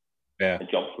and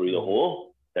jump through the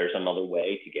hole. There's another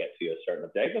way to get to a certain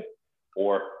objective,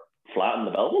 or flatten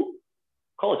the building.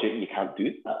 Call of Duty, you can't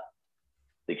do that.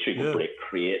 Like, sure, you can break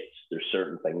crates. There's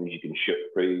certain things you can shoot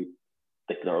through.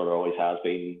 Like, there always has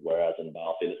been. Whereas in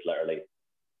Battlefield, it's literally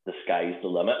the sky's the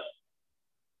limit.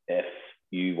 If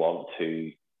you want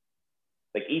to,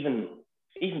 like, even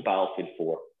Battlefield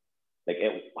 4, like,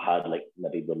 it had like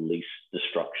maybe the least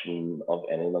destruction of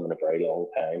any of them in a very long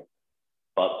time,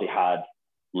 but they had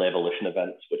Levolution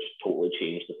events which totally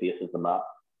changed the face of the map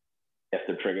if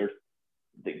they're triggered.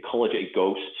 The Call of Duty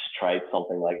Ghosts tried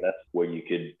something like this, where you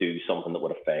could do something that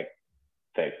would affect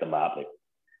the map, like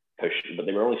push, but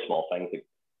they were only small things. Like,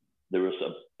 there was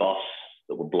a bus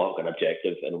that would block an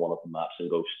objective in one of the maps in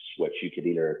Ghosts, which you could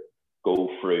either go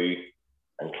through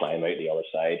and climb out the other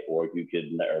side, or you could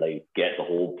literally get the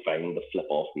whole thing to flip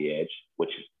off the edge,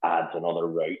 which adds another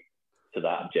route to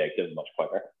that objective much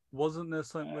quicker. Wasn't there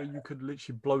something where you could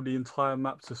literally blow the entire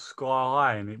map to sky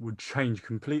high and it would change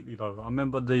completely though? I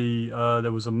remember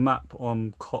there was a map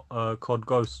on COD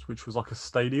Ghosts which was like a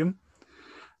stadium,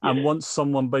 and once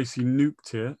someone basically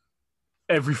nuked it,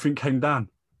 everything came down.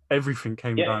 Everything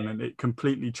came down, and it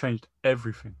completely changed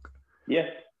everything. Yeah.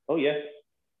 Oh yeah.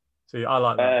 See, I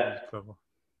like that. That was clever.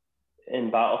 In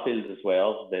Battlefield as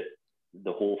well, that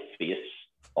the whole face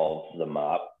of the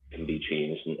map can be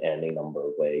changed in any number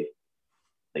of ways.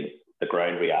 Like, the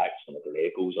ground reacts when a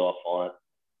grenade goes off on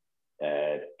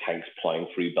it. Tanks plowing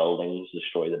through buildings,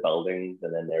 destroy the buildings,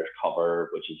 and then there's cover,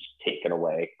 which is taken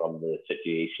away from the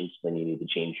situation. So then you need to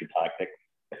change your tactic,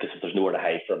 because if there's nowhere to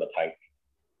hide from a tank,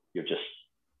 you're just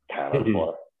cannon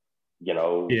for, you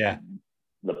know,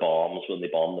 the bombs when they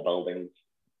bomb the buildings,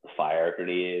 the fire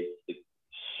grenades.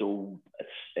 So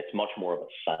it's much more of a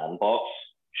sandbox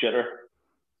shooter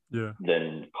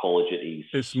than Call of Duty's.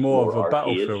 It's more of a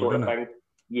Battlefield, sort of isn't thing. it?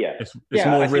 Yeah, it's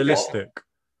more realistic,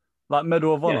 like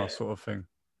Medal of Honor sort of thing.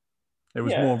 It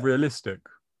was more realistic.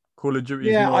 Call of Duty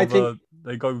is more of a,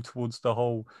 they go towards the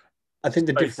whole. I think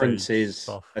the difference is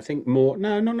stuff. I think more.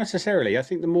 No, not necessarily. I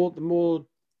think the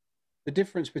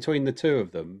difference between the two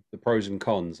of them, the pros and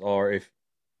cons, are if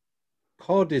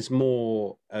COD is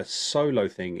more a solo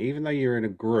thing. Even though you're in a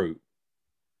group,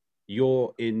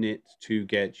 you're in it to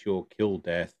get your kill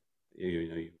death. You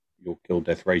know, your kill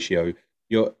death ratio.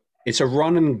 It's a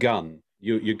run and gun.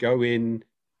 You go in,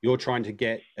 you're trying to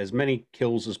get as many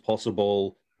kills as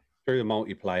possible through the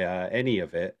multiplayer, any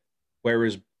of it.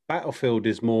 Whereas Battlefield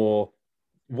is more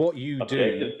what you do.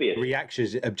 Objective-based.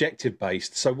 Reactions objective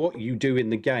based. So what you do in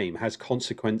the game has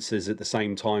consequences at the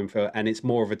same time and it's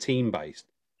more of a team based.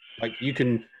 Like you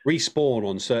can respawn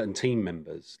on certain team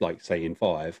members, like say in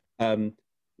 5,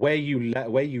 where you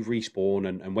respawn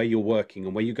and where you're working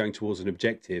and where you're going towards an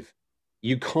objective.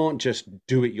 You can't just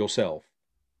do it yourself.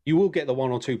 You will get the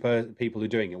one or two people who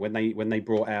are doing it when they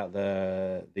brought out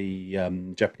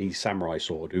the Japanese samurai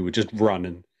sword, who would just run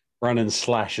and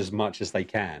slash as much as they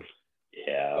can.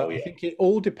 Yeah, But I think it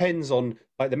all depends on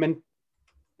like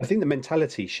I think the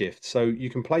mentality shifts. So you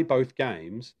can play both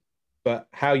games, but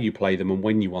how you play them and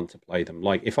when you want to play them.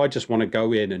 Like if I just want to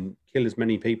go in and kill as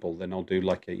many people, then I'll do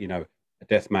like a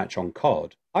death match on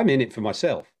COD. I'm in it for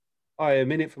myself. I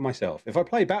am in it for myself. If I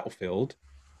play Battlefield,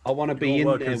 I want to be in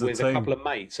there with a couple of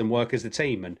mates and work as a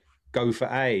team and go for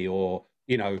A or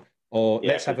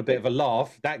let's have a bit of a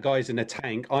laugh. That guy's in a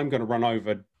tank. I'm going to run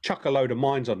over, chuck a load of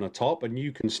mines on the top, and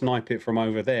you can snipe it from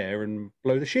over there and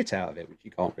blow the shit out of it, which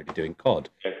you can't really do in COD.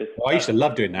 Well, I used to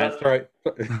love doing that. Throwing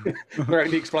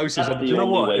the explosives on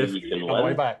the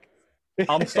way back.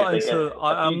 I'm starting to.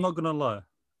 I'm not going to lie.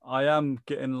 I am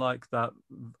getting like that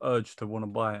urge to want to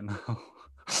buy it now.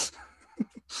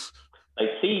 Like,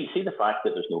 see the fact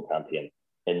that there's no campaign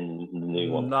in the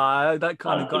new one. Nah, that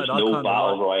kind of guy. There's no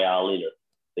battle royale either.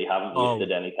 They haven't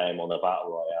wasted any time on the battle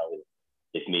royale either.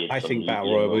 They've made. I think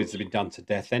battle royales have been done to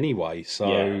death anyway. So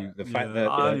the fact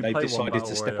that they've decided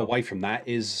to step away from that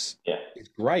is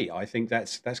great. I think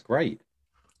that's great.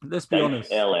 Let's be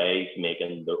honest. LA's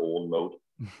making their own mode.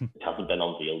 It hasn't been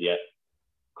unveiled yet.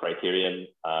 Criterion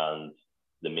and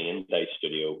the main DICE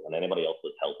studio and anybody else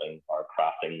that's helping are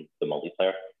crafting the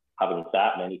multiplayer. Having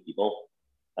that many people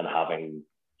and having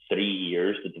 3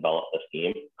 years to develop this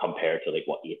game compared to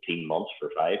 18 months for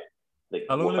 5. Like,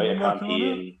 how long have they been working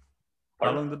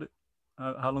on it?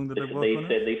 How long did they work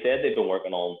on it? They said they've been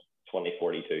working on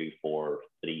 2042 for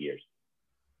 3 years.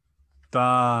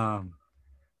 Damn.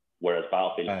 Whereas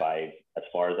Battlefield 5, as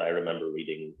far as I remember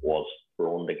reading, was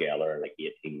thrown together in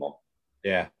 18 months.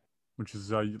 Yeah. Which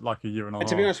is like a year and a half.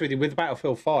 To be honest with you, with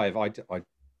Battlefield 5, I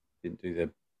didn't do the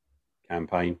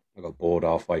campaign. I got bored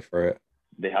halfway through it.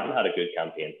 They haven't had a good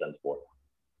campaign since 4.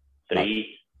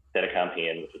 3 did a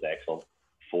campaign, which was excellent.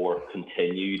 4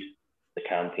 continued the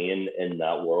campaign in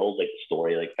that world, like the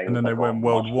story, like things. And then they went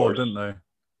World War, didn't they?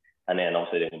 And then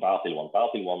obviously they went Battlefield 1.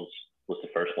 Battlefield 1 was the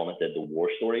first one that did the war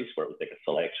stories, where it was like a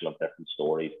selection of different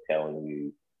stories telling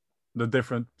you the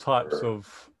different types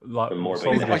of like.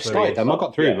 I started them. I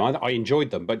got through them. I enjoyed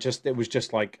them, but it was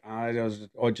just like I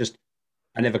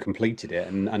never completed it,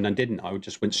 and I didn't. I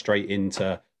just went straight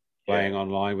into playing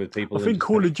online with people. I think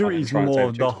Call of Duty is more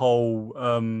of the whole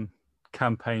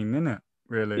campaign, isn't it?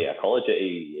 Really? Yeah, Call of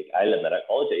Duty. I'll admit it.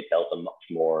 Call of Duty tells a much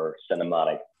more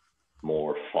cinematic,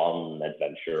 more fun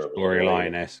adventure.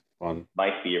 Storyline-esque fun. My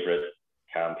favorite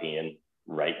campaign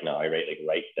right now,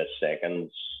 right this second,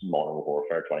 Modern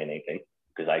Warfare 2019,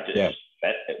 because I just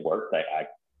it worked. I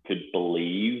could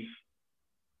believe,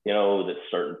 that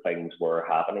certain things were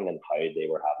happening and how they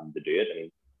were having to do it. I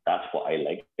mean, that's what I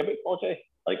like about Call of Duty.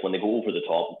 Like when they go over the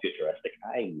top and futuristic,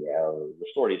 the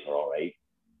stories are all right,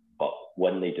 but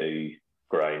when they do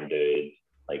grounded,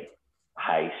 like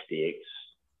high stakes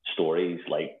stories,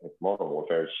 like Modern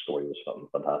Warfare's story was something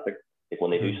fantastic. Like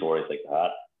when they do stories like that,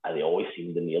 and they always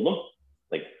seem to nail them.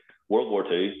 Like World War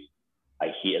II, I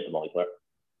hated the multiplayer.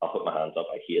 I'll put my hands up.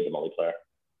 I hated the multiplayer,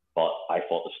 but I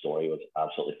thought the story was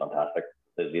absolutely fantastic.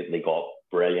 They got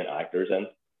brilliant actors in.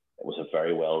 It was a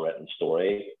very well written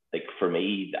story. Like for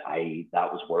me,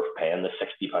 that was worth paying the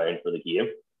 £60 for the game,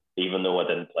 even though I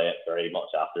didn't play it very much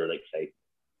after say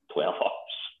 12 hours.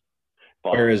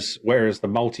 But whereas the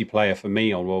multiplayer for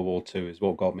me on World War II is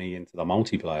what got me into the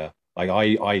multiplayer. Like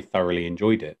I thoroughly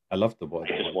enjoyed it. I loved the boy.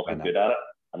 I just wasn't good at it.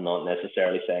 I'm not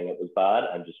necessarily saying it was bad.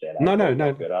 I'm just saying no,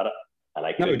 good at it.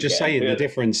 And just saying the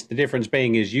difference. The difference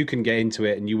being is you can get into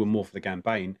it and you were more for the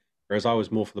campaign, whereas I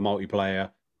was more for the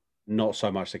multiplayer, not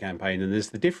so much the campaign. And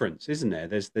there's the difference, isn't there?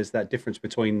 There's that difference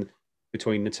between the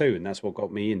two, and that's what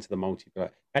got me into the multiplayer.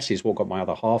 Actually, it's what got my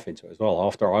other half into it as well.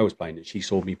 After I was playing it, she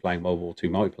saw me playing World War II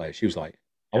multiplayer. She was like,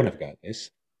 "I will never go at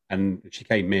this," and she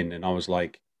came in, and I was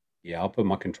like, "Yeah, I'll put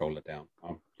my controller down."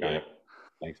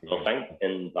 I think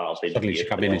in Battlefield, suddenly she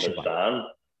come in and she understand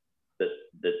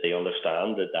that they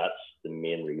understand that that's the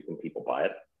main reason people buy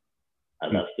it,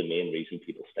 and that's the main reason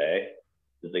people stay.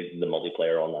 The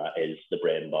multiplayer on that is the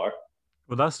bread and bar.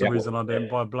 Well, that's the reason I didn't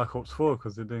buy Black Ops 4,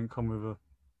 because it didn't come with a.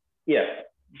 Yeah,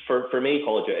 for me,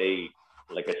 Call of Duty,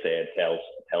 like I said, tells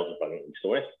a brilliant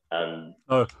story. And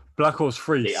Black Ops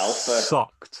 3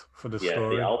 sucked for the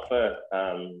story. The alpha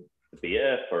the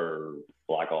beta for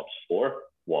Black Ops 4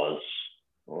 was,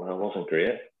 well, it wasn't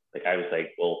great. Like, I was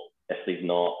like, well, if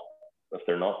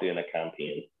they're not doing a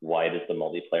campaign, why does the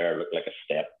multiplayer look like a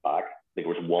step back? Like,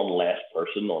 there was one less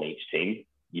person on each team.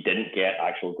 You didn't get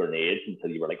actual grenades until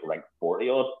you were like ranked 40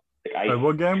 odd. Like, I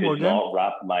could not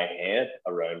wrap my head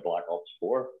around Black Ops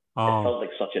 4. It felt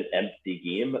like such an empty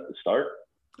game at the start.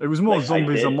 It was more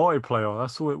zombies and multiplayer.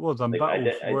 That's all it was. And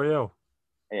Battle Royale.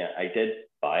 Yeah, I did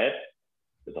buy it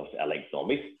because obviously I like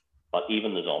zombies. But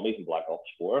even the zombies in Black Ops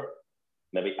 4,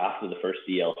 maybe after the first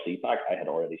DLC pack, I had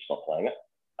already stopped playing it.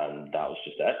 And that was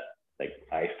just it. Like,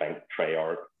 I think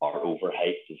Treyarch are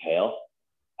overhyped as hell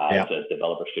as a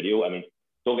developer studio. I mean,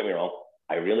 don't get me wrong.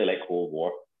 I really like Cold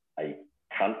War. I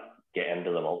can't get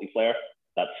into the multiplayer.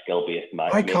 That skill-based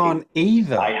match. I can't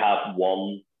either. I have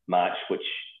one match which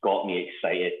got me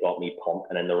excited, got me pumped,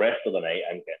 and then the rest of the night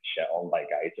I'm getting shit on by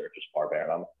guys that are just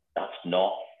barbarian. That's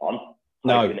not fun.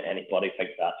 How can anybody think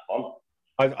that's fun?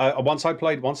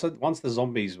 Once the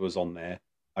zombies was on there,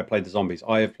 I played the zombies.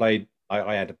 I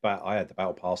had the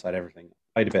battle pass, I had everything.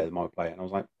 Played a bit of the multiplayer, and I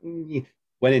was like,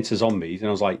 went into zombies, and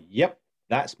I was like, yep,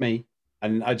 that's me.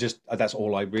 And that's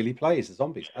all I really play is the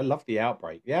zombies. I love the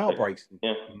Outbreak. The Outbreak's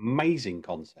an amazing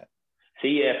concept.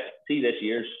 See this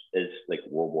year's is like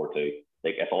World War II.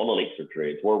 Like, if all the leaks are true,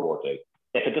 it's World War II.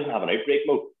 If it doesn't have an Outbreak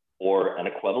mode or an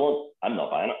equivalent, I'm not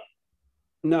buying it.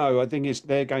 No, I think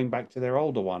they're going back to their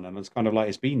older one, and it's kind of like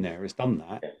it's been there, it's done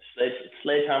that. Yeah.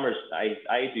 Sledgehammer's,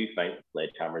 I do think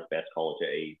Sledgehammer's best Call of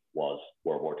Duty was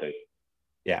World War II.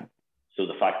 Yeah. So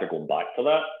the fact they're going back to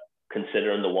that,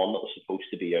 considering the one that was supposed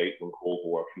to be out when Cold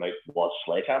War came out was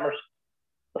Sledgehammer's,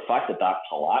 the fact that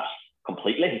collapsed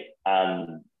completely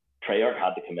and Treyarch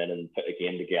had to come in and put a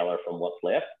game together from what's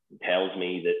left tells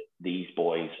me that these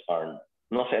boys are, I'm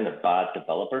not saying they're bad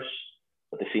developers,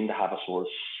 but they seem to have a sort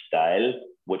of style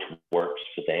which works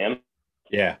for them.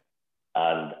 Yeah.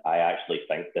 And I actually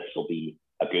think this will be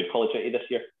a good Call of Duty this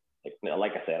year.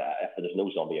 Like I said, if there's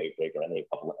no zombie outbreak or any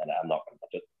equivalent in it, I'm not going to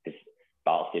touch it because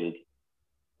Battlefield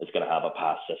is going to have a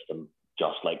pass system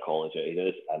just like Call of Duty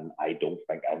does, and I don't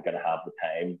think I'm going to have the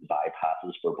time to buy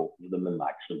passes for both of them and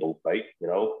max them both out, you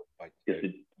know? Because,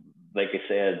 like I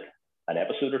said an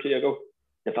episode or two ago,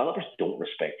 developers don't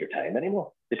respect your time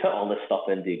anymore. They put all this stuff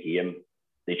into a game,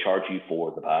 they charge you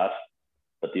for the pass,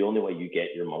 but the only way you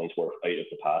get your money's worth out of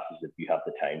the pass is if you have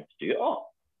the time to do it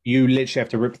all. You literally have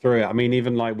to rip through it. I mean,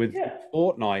 even like with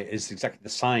Fortnite, it's exactly the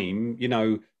same. You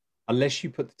know, unless you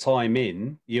put the time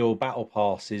in, your battle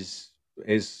pass is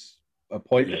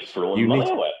pointless. You need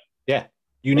to, yeah,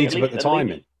 you need to put the time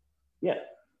in. Yeah,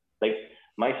 like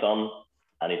my son,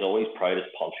 and he's always proud as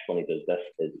punch when he does this.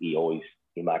 Is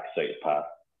he maxes out his pass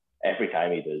every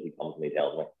time he does. He comes and he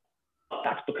tells me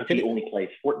that's because he only plays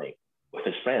Fortnite with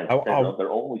his friends. They're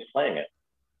always playing it.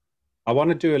 I want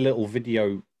to do a little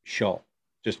video shot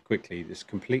just quickly. That's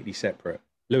completely separate.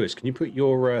 Lewis, can you put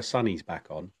your sunnies back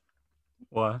on?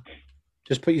 What?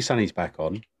 Just put your sunnies back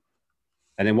on.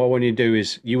 And then what I want you to do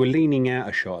is you were leaning out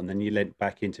a shot and then you leant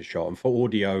back into shot. And for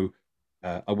audio,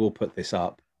 I will put this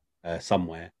up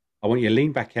somewhere. I want you to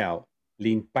lean back out,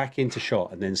 lean back into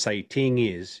shot, and then say, "Ting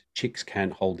is, chicks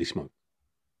can't hold the smoke."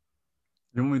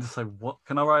 You want me to say what?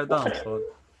 Can I write it down? So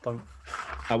don't...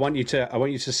 I want you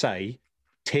to say,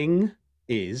 "Ting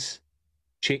is,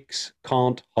 chicks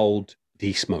can't hold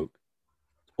the smoke."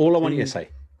 All I want you to say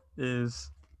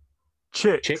is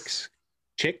chicks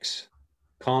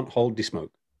can't hold the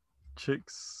smoke.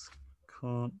 Chicks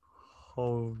can't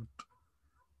hold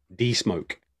the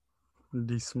smoke.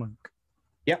 The smoke.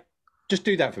 Yep. Just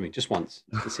do that for me, just once,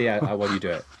 to see how well you do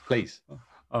it, please.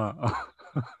 Right,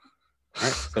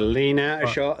 so lean out a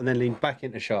shot and then lean back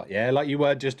into shot. Yeah, like you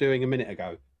were just doing a minute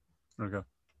ago. Okay.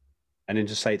 And then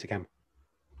just say it to camera.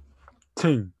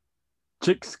 Ting.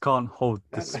 Chicks can't hold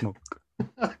the smoke.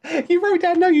 You wrote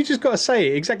down. No, you just got to say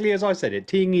it exactly as I said it.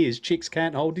 Ting is, chicks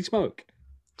can't hold the smoke.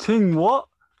 Ting what?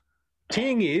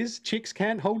 Ting is, chicks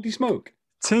can't hold the smoke.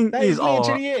 Ting that is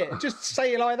literally it. Just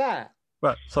say it like that.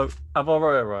 Right. So have I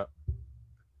wrote it right?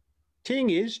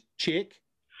 Ting is chick,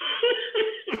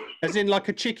 as in like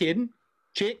a chicken.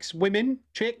 Chicks, women,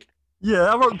 chick.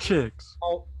 Yeah, I wrote chicks.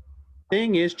 Oh,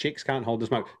 thing is, chicks can't hold the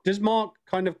smoke. Does Mark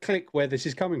kind of click where this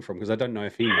is coming from? Because I don't know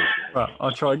if he knows. Right,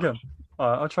 I'll try again.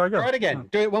 I'll try again. Try it again.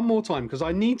 Do it one more time because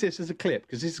I need this as a clip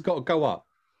because this has got to go up.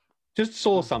 Just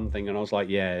saw something and I was like,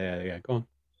 yeah. Go on.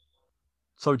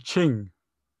 So ching.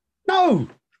 No.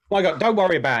 My God, don't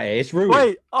worry about it. It's ruined.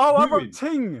 Wait. Oh, I wrote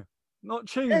ting, not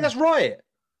ching. Yeah, that's right.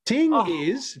 Ting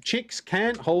is chicks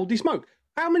can't hold the smoke.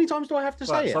 How many times do I have to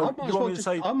say it? So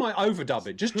I might overdub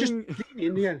it. Just lean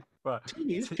in the end. Right. Ting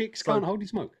is chicks can't hold the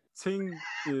smoke. Ting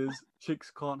is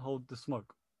chicks can't hold the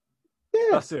smoke. Yeah.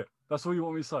 That's it. That's all you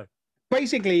want me to say.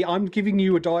 Basically, I'm giving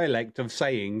you a dialect of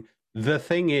saying the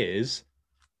thing is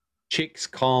chicks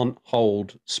can't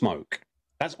hold smoke.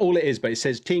 That's all it is. But it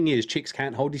says ting is chicks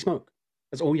can't hold the smoke.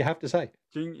 That's all you have to say.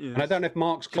 Ting is. And I don't know if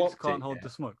Mark's chicks clocked can't it hold yet. the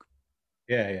smoke.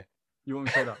 Yeah. You want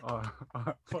me to say that?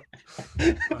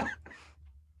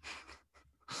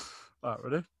 All right,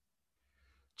 ready?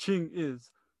 Ching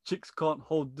is chicks can't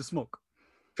hold the smoke.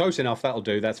 Close enough. That'll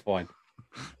do. That's fine.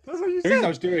 That's what you The reason I said.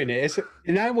 was doing it is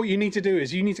now what you need to do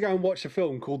is you need to go and watch a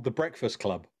film called The Breakfast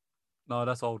Club. No,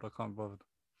 that's old. I can't bother.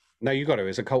 No, you got to.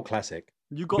 It's a cult classic.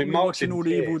 You got me Mark's watching in all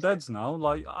the Evil tears. Deads now,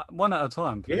 like one at a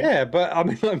time. Please. Yeah, but I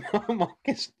mean, like, Mark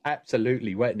is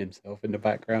absolutely wetting himself in the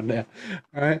background now.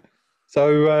 All right.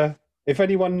 So if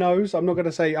anyone knows, I'm not going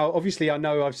to say. Obviously, I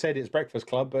know I've said it's Breakfast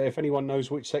Club, but if anyone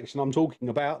knows which section I'm talking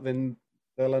about, then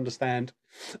they'll understand.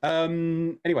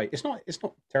 Anyway, it's not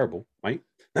terrible, mate.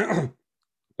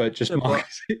 But just Yeah,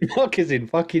 Mark is in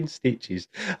fucking stitches.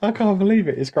 I can't believe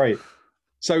it. It's great.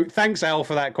 So thanks, Al,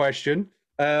 for that question.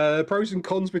 Pros and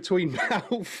cons between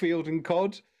Battlefield and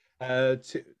COD.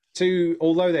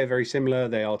 Although they're very similar,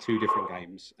 they are two different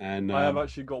games. And I have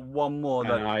actually got one more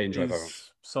that I enjoy is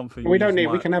both. something. We don't need.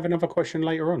 We can have another question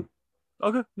later on.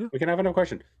 Okay, yeah. We can have another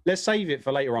question. Let's save it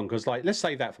for later on because, let's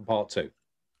save that for part 2.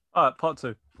 All right, part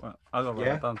 2. Well, I got to write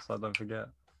Yeah. that down so I don't forget.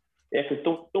 Yeah, because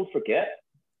don't forget,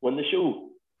 when the show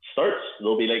starts,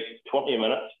 there'll be like 20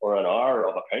 minutes or an hour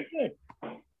of a countdown.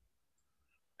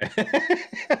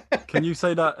 Can you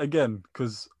say that again?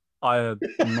 Because I had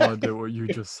no idea what you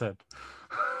just said.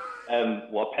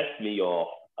 What pissed me off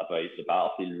about the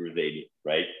Battlefield reveal,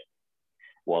 right,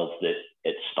 was that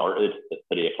it started at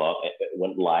 3 o'clock. It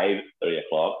went live at 3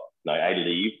 o'clock. Now, I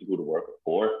leave to go to work at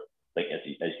 4, like as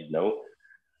you know.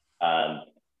 And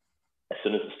as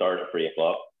soon as it started at 3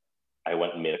 o'clock, I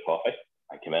went and made a coffee.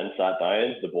 I came in, sat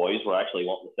down. The boys were actually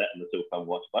wanting to sit in the sofa and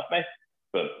watch with me.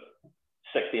 Boom.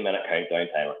 60-minute countdown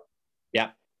timer.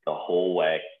 Yeah. The whole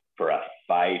way for a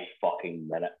 5 fucking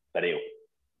minute video.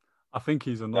 I think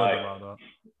he's annoyed about that.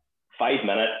 5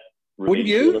 minutes. Wouldn't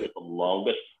you? The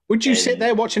longest. Would you sit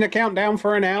there watching a countdown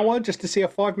for an hour just to see a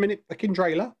 5-minute fucking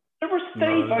trailer? There was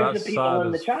 3,000 people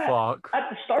in the chat fuck. at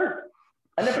the start.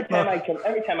 And every time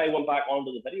I went back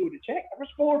onto the video to check, there was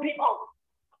 4 people.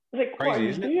 I was like, Crazy, what are you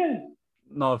isn't it? doing?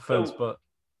 No offense, but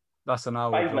that's an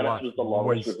hour. 5 minutes was the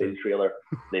longest wasted. reveal trailer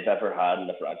they've ever had in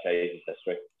the franchise's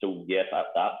history. So yes,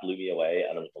 that blew me away,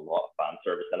 and there was a lot of fan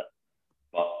service in it.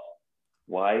 But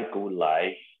why go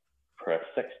live for a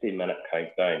 60-minute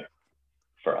countdown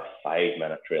for a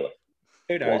 5-minute trailer?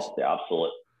 Who knows? What the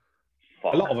absolute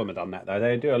fuck? A lot of them have done that though.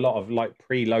 They do a lot of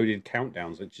preloaded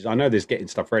countdowns, which is I know there's getting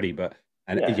stuff ready, but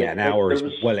an hour is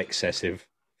well excessive.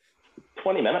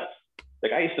 20 minutes.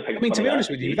 Like I used to think. I mean, to be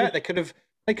honest with you, they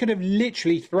could have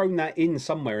literally thrown that in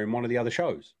somewhere in one of the other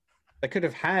shows. They could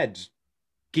have had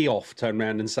Geoff turn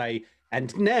around and say,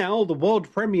 "And now the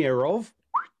world premiere of,"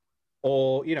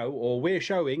 or we're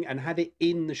showing, and had it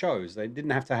in the shows. They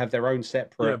didn't have to have their own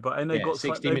separate. Yeah, but and they got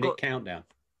 60-minute countdown.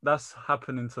 That's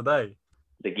happening today.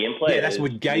 The gameplay. Yeah, that's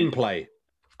with gameplay.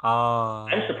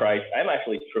 I'm surprised. I'm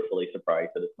actually truthfully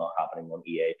surprised that it's not happening on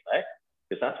EA Play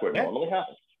because that's where it normally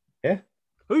happens. Yeah.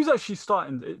 Who's actually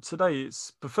starting it today?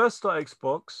 It's Bethesda,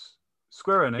 Xbox,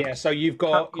 Square Enix. Yeah, so you've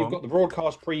got Capcom. the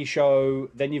broadcast pre-show,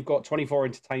 then you've got 24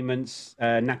 Entertainment's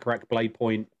Nakarak Blade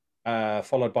Point,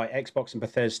 followed by Xbox and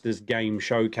Bethesda's game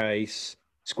showcase,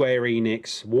 Square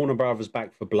Enix, Warner Brothers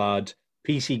Back for Blood,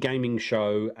 PC Gaming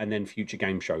Show, and then Future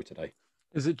Game Show today.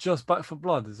 Is it just Back for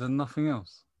Blood? Is there nothing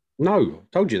else? No,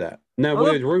 told you that. No,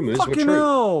 weird rumours were true.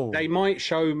 Hell. They might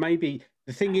show maybe.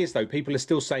 The thing is, though, people are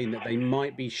still saying that they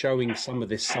might be showing some of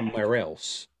this somewhere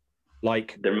else, where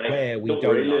we don't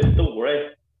know. Don't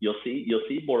worry, you'll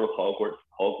see more of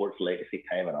Hogwarts Legacy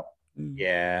coming up.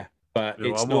 Yeah, but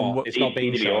Yeah, it's not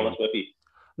being to be shown. honest with you.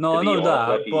 No, I know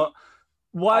that, but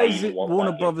why is it want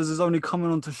Warner that Brothers is only coming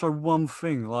on to show one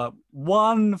thing, like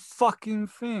one fucking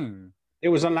thing? It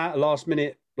was a last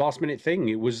minute thing.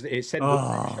 It said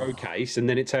showcase, and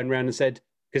then it turned around and said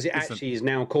because it actually is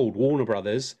now called Warner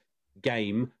Brothers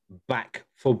Game Back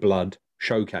for Blood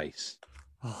Showcase.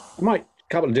 Might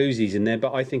a couple of doozies in there,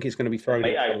 but I think it's going to be thrown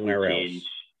somewhere else.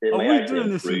 Are we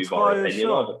doing this entire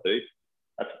show?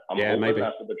 I'm hoping maybe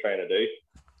that's what they're trying to do.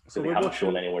 So they haven't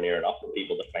shown anywhere near enough for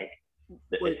people to think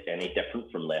that it's any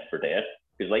different from Left 4 Dead.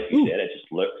 Because like you said, it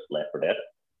just looks Left 4 Dead.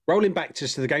 Rolling back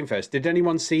just to the game first, did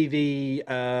anyone see the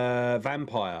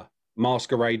Vampire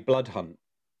Masquerade Blood Hunt?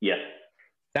 Yes.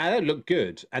 That looked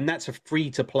good, and that's a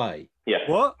free-to-play. Yeah.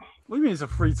 What do you mean it's a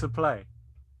free to play?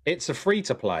 It's a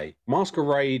free-to-play.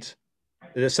 Masquerade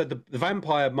So the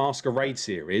Vampire Masquerade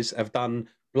series have done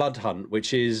Blood Hunt,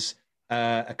 which is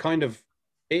a kind of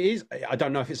it is. I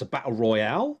don't know if it's a battle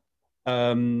royale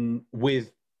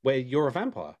with where you're a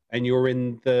vampire and you're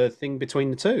in the thing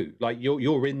between the two. Like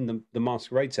you're in the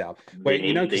Masquerade setup. Where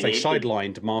because they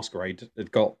sidelined Masquerade,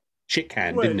 it got shit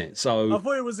canned, didn't it? So I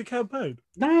thought it was a campaign.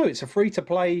 No, it's a free to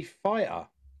play fighter.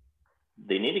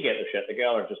 They need to get their shit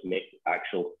together and just make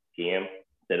actual game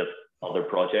instead of other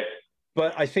projects.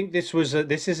 But I think this is an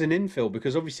infill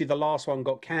because obviously the last one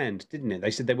got canned, didn't it?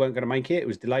 They said they weren't going to make it. It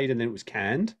was delayed and then it was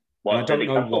canned. What, and I don't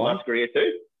know why. Masquerade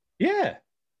too? Yeah.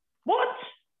 What?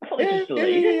 I thought they just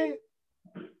delayed it.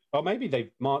 Well, maybe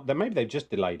they've just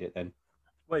delayed it then.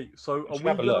 Wait, so are we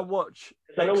gonna watch?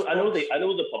 I know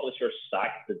the publisher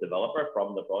sacked the developer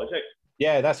from the project.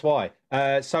 Yeah, that's why.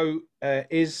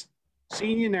 Is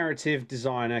senior narrative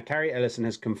designer Carrie Ellison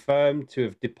has confirmed to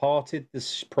have departed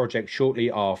this project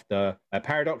shortly after.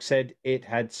 Paradox said it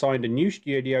had signed a new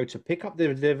studio to pick up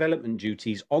the development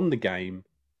duties on the game,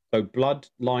 so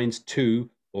Bloodlines 2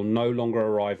 will no longer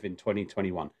arrive in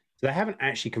 2021. So they haven't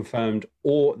actually confirmed,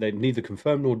 or they neither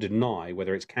confirm nor deny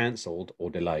whether it's cancelled or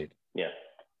delayed. Yeah.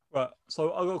 Right,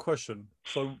 so I got a question.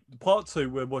 So part 2,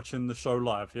 we're watching the show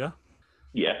live, yeah?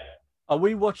 Yeah. Are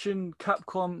we watching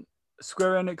Capcom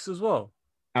Square Enix as well?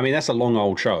 I mean, that's a long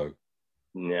old show.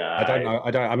 Yeah. I don't know.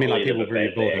 I mean, like people are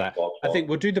really bored of that. Xbox I think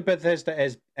we'll do the Bethesda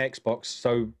as Xbox.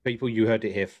 So people, you heard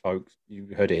it here, folks. You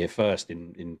heard it here first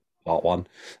in part 1.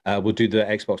 We'll do the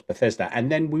Xbox Bethesda,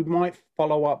 and then we might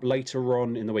follow up later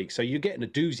on in the week. So you're getting a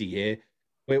doozy here.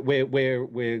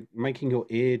 We're making your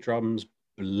eardrums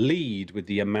bleed with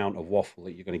the amount of waffle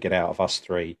that you're going to get out of us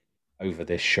three over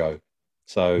this show.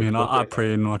 So I mean, I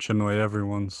pretty much annoy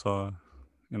everyone, so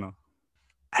you know.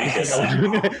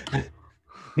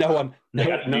 No.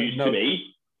 To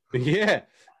me. Yeah,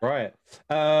 right.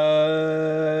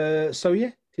 So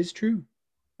yeah, it's true.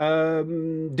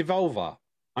 Devolver.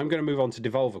 I'm going to move on to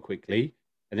Devolver quickly,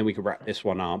 and then we can wrap this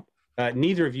one up.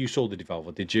 Neither of you saw the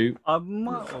Devolver, did you? I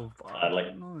might have. I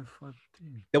don't know if I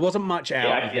did. There wasn't much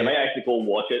out. I might actually go and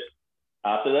watch it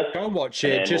after this. Go and watch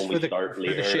it just for the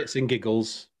shits and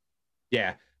giggles.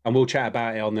 Yeah, and we'll chat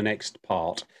about it on the next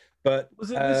part. But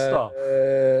was it this stuff?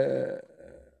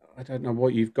 I don't know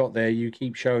what you've got there. You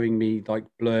keep showing me like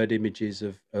blurred images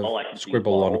of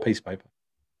scribble on a piece of paper.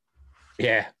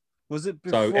 Yeah. Was it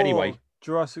before so anyway,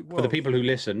 Jurassic World? For the people who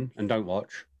listen and don't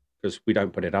watch, because we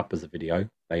don't put it up as a video,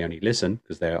 they only listen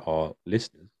because they are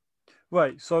listeners.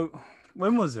 Wait, so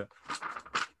when was it?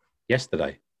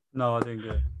 Yesterday. No, I didn't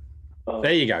get it.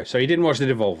 There you go. So you didn't watch the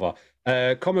Devolver.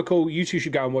 Comical, you two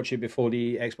should go and watch it before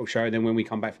the Xbox show, and then when we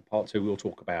come back for part 2, we'll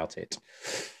talk about it.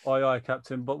 Aye,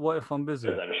 Captain. But what if I'm busy?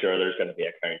 Because I'm sure there's going to be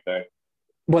a countdown.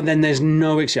 Well, then there's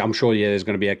no excuse. I'm sure, there's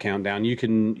going to be a countdown.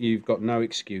 You've got no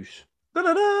excuse.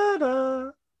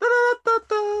 Oh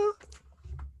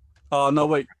no,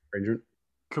 wait.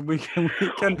 Can we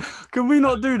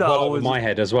not do that? Well, in my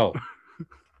head as well.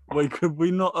 Wait, could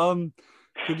we not?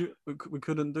 We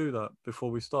couldn't do that before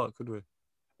we start, could we?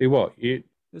 Do what?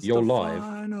 It's you're the live.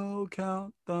 Final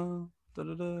countdown. I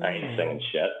ain't singing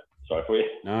shit. Sorry for you.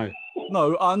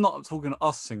 No, I'm not talking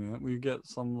us singing it. We get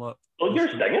some like. Oh, you're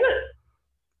singing it.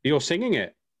 You're singing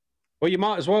it. Well, you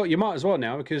might as well. You might as well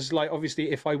now, because like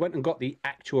obviously, if I went and got the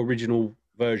actual original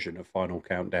version of Final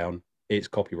Countdown, it's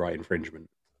copyright infringement.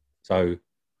 So,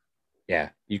 yeah,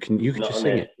 you can just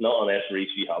sing it. Not unless Reese,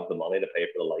 you have the money to pay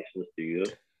for the license to use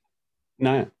it.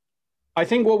 No, I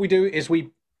think what we do is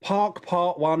we park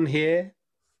part 1 here.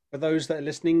 For those that are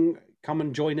listening, come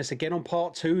and join us again on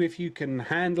part 2 if you can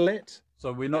handle it.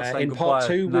 So we're not saying in part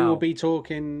 2 now. we will be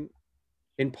talking.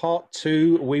 In part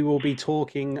 2 we will be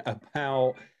talking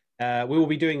about. We will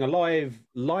be doing a live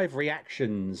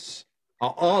reactions.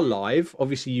 Are live.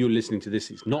 Obviously, you're listening to this.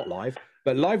 It's not live,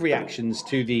 but live reactions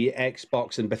to the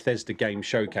Xbox and Bethesda game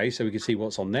showcase, so we can see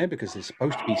what's on there, because there's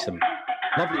supposed to be some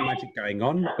lovely magic going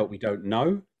on, but we don't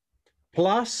know.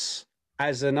 Plus,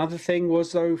 as another thing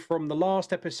was, though, from the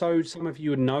last episode, some of you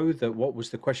would know that what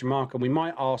was the question mark, and we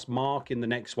might ask Mark in the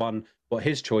next one what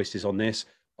his choice is on this,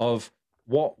 of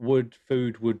what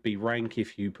food would be rank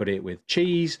if you put it with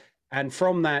cheese. And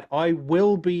from that, I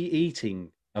will be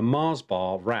eating a Mars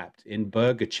bar wrapped in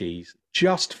burger cheese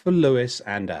just for Lewis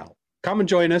and Al. Come and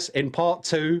join us in part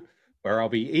 2, where I'll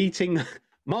be eating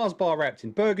Mars bar wrapped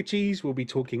in burger cheese. We'll be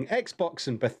talking Xbox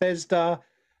and Bethesda,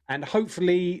 and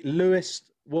hopefully Lewis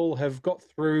will have got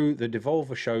through the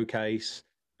Devolver showcase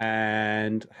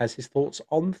and has his thoughts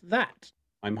on that.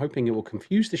 I'm hoping it will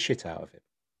confuse the shit out of him.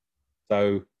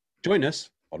 So join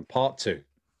us on part 2.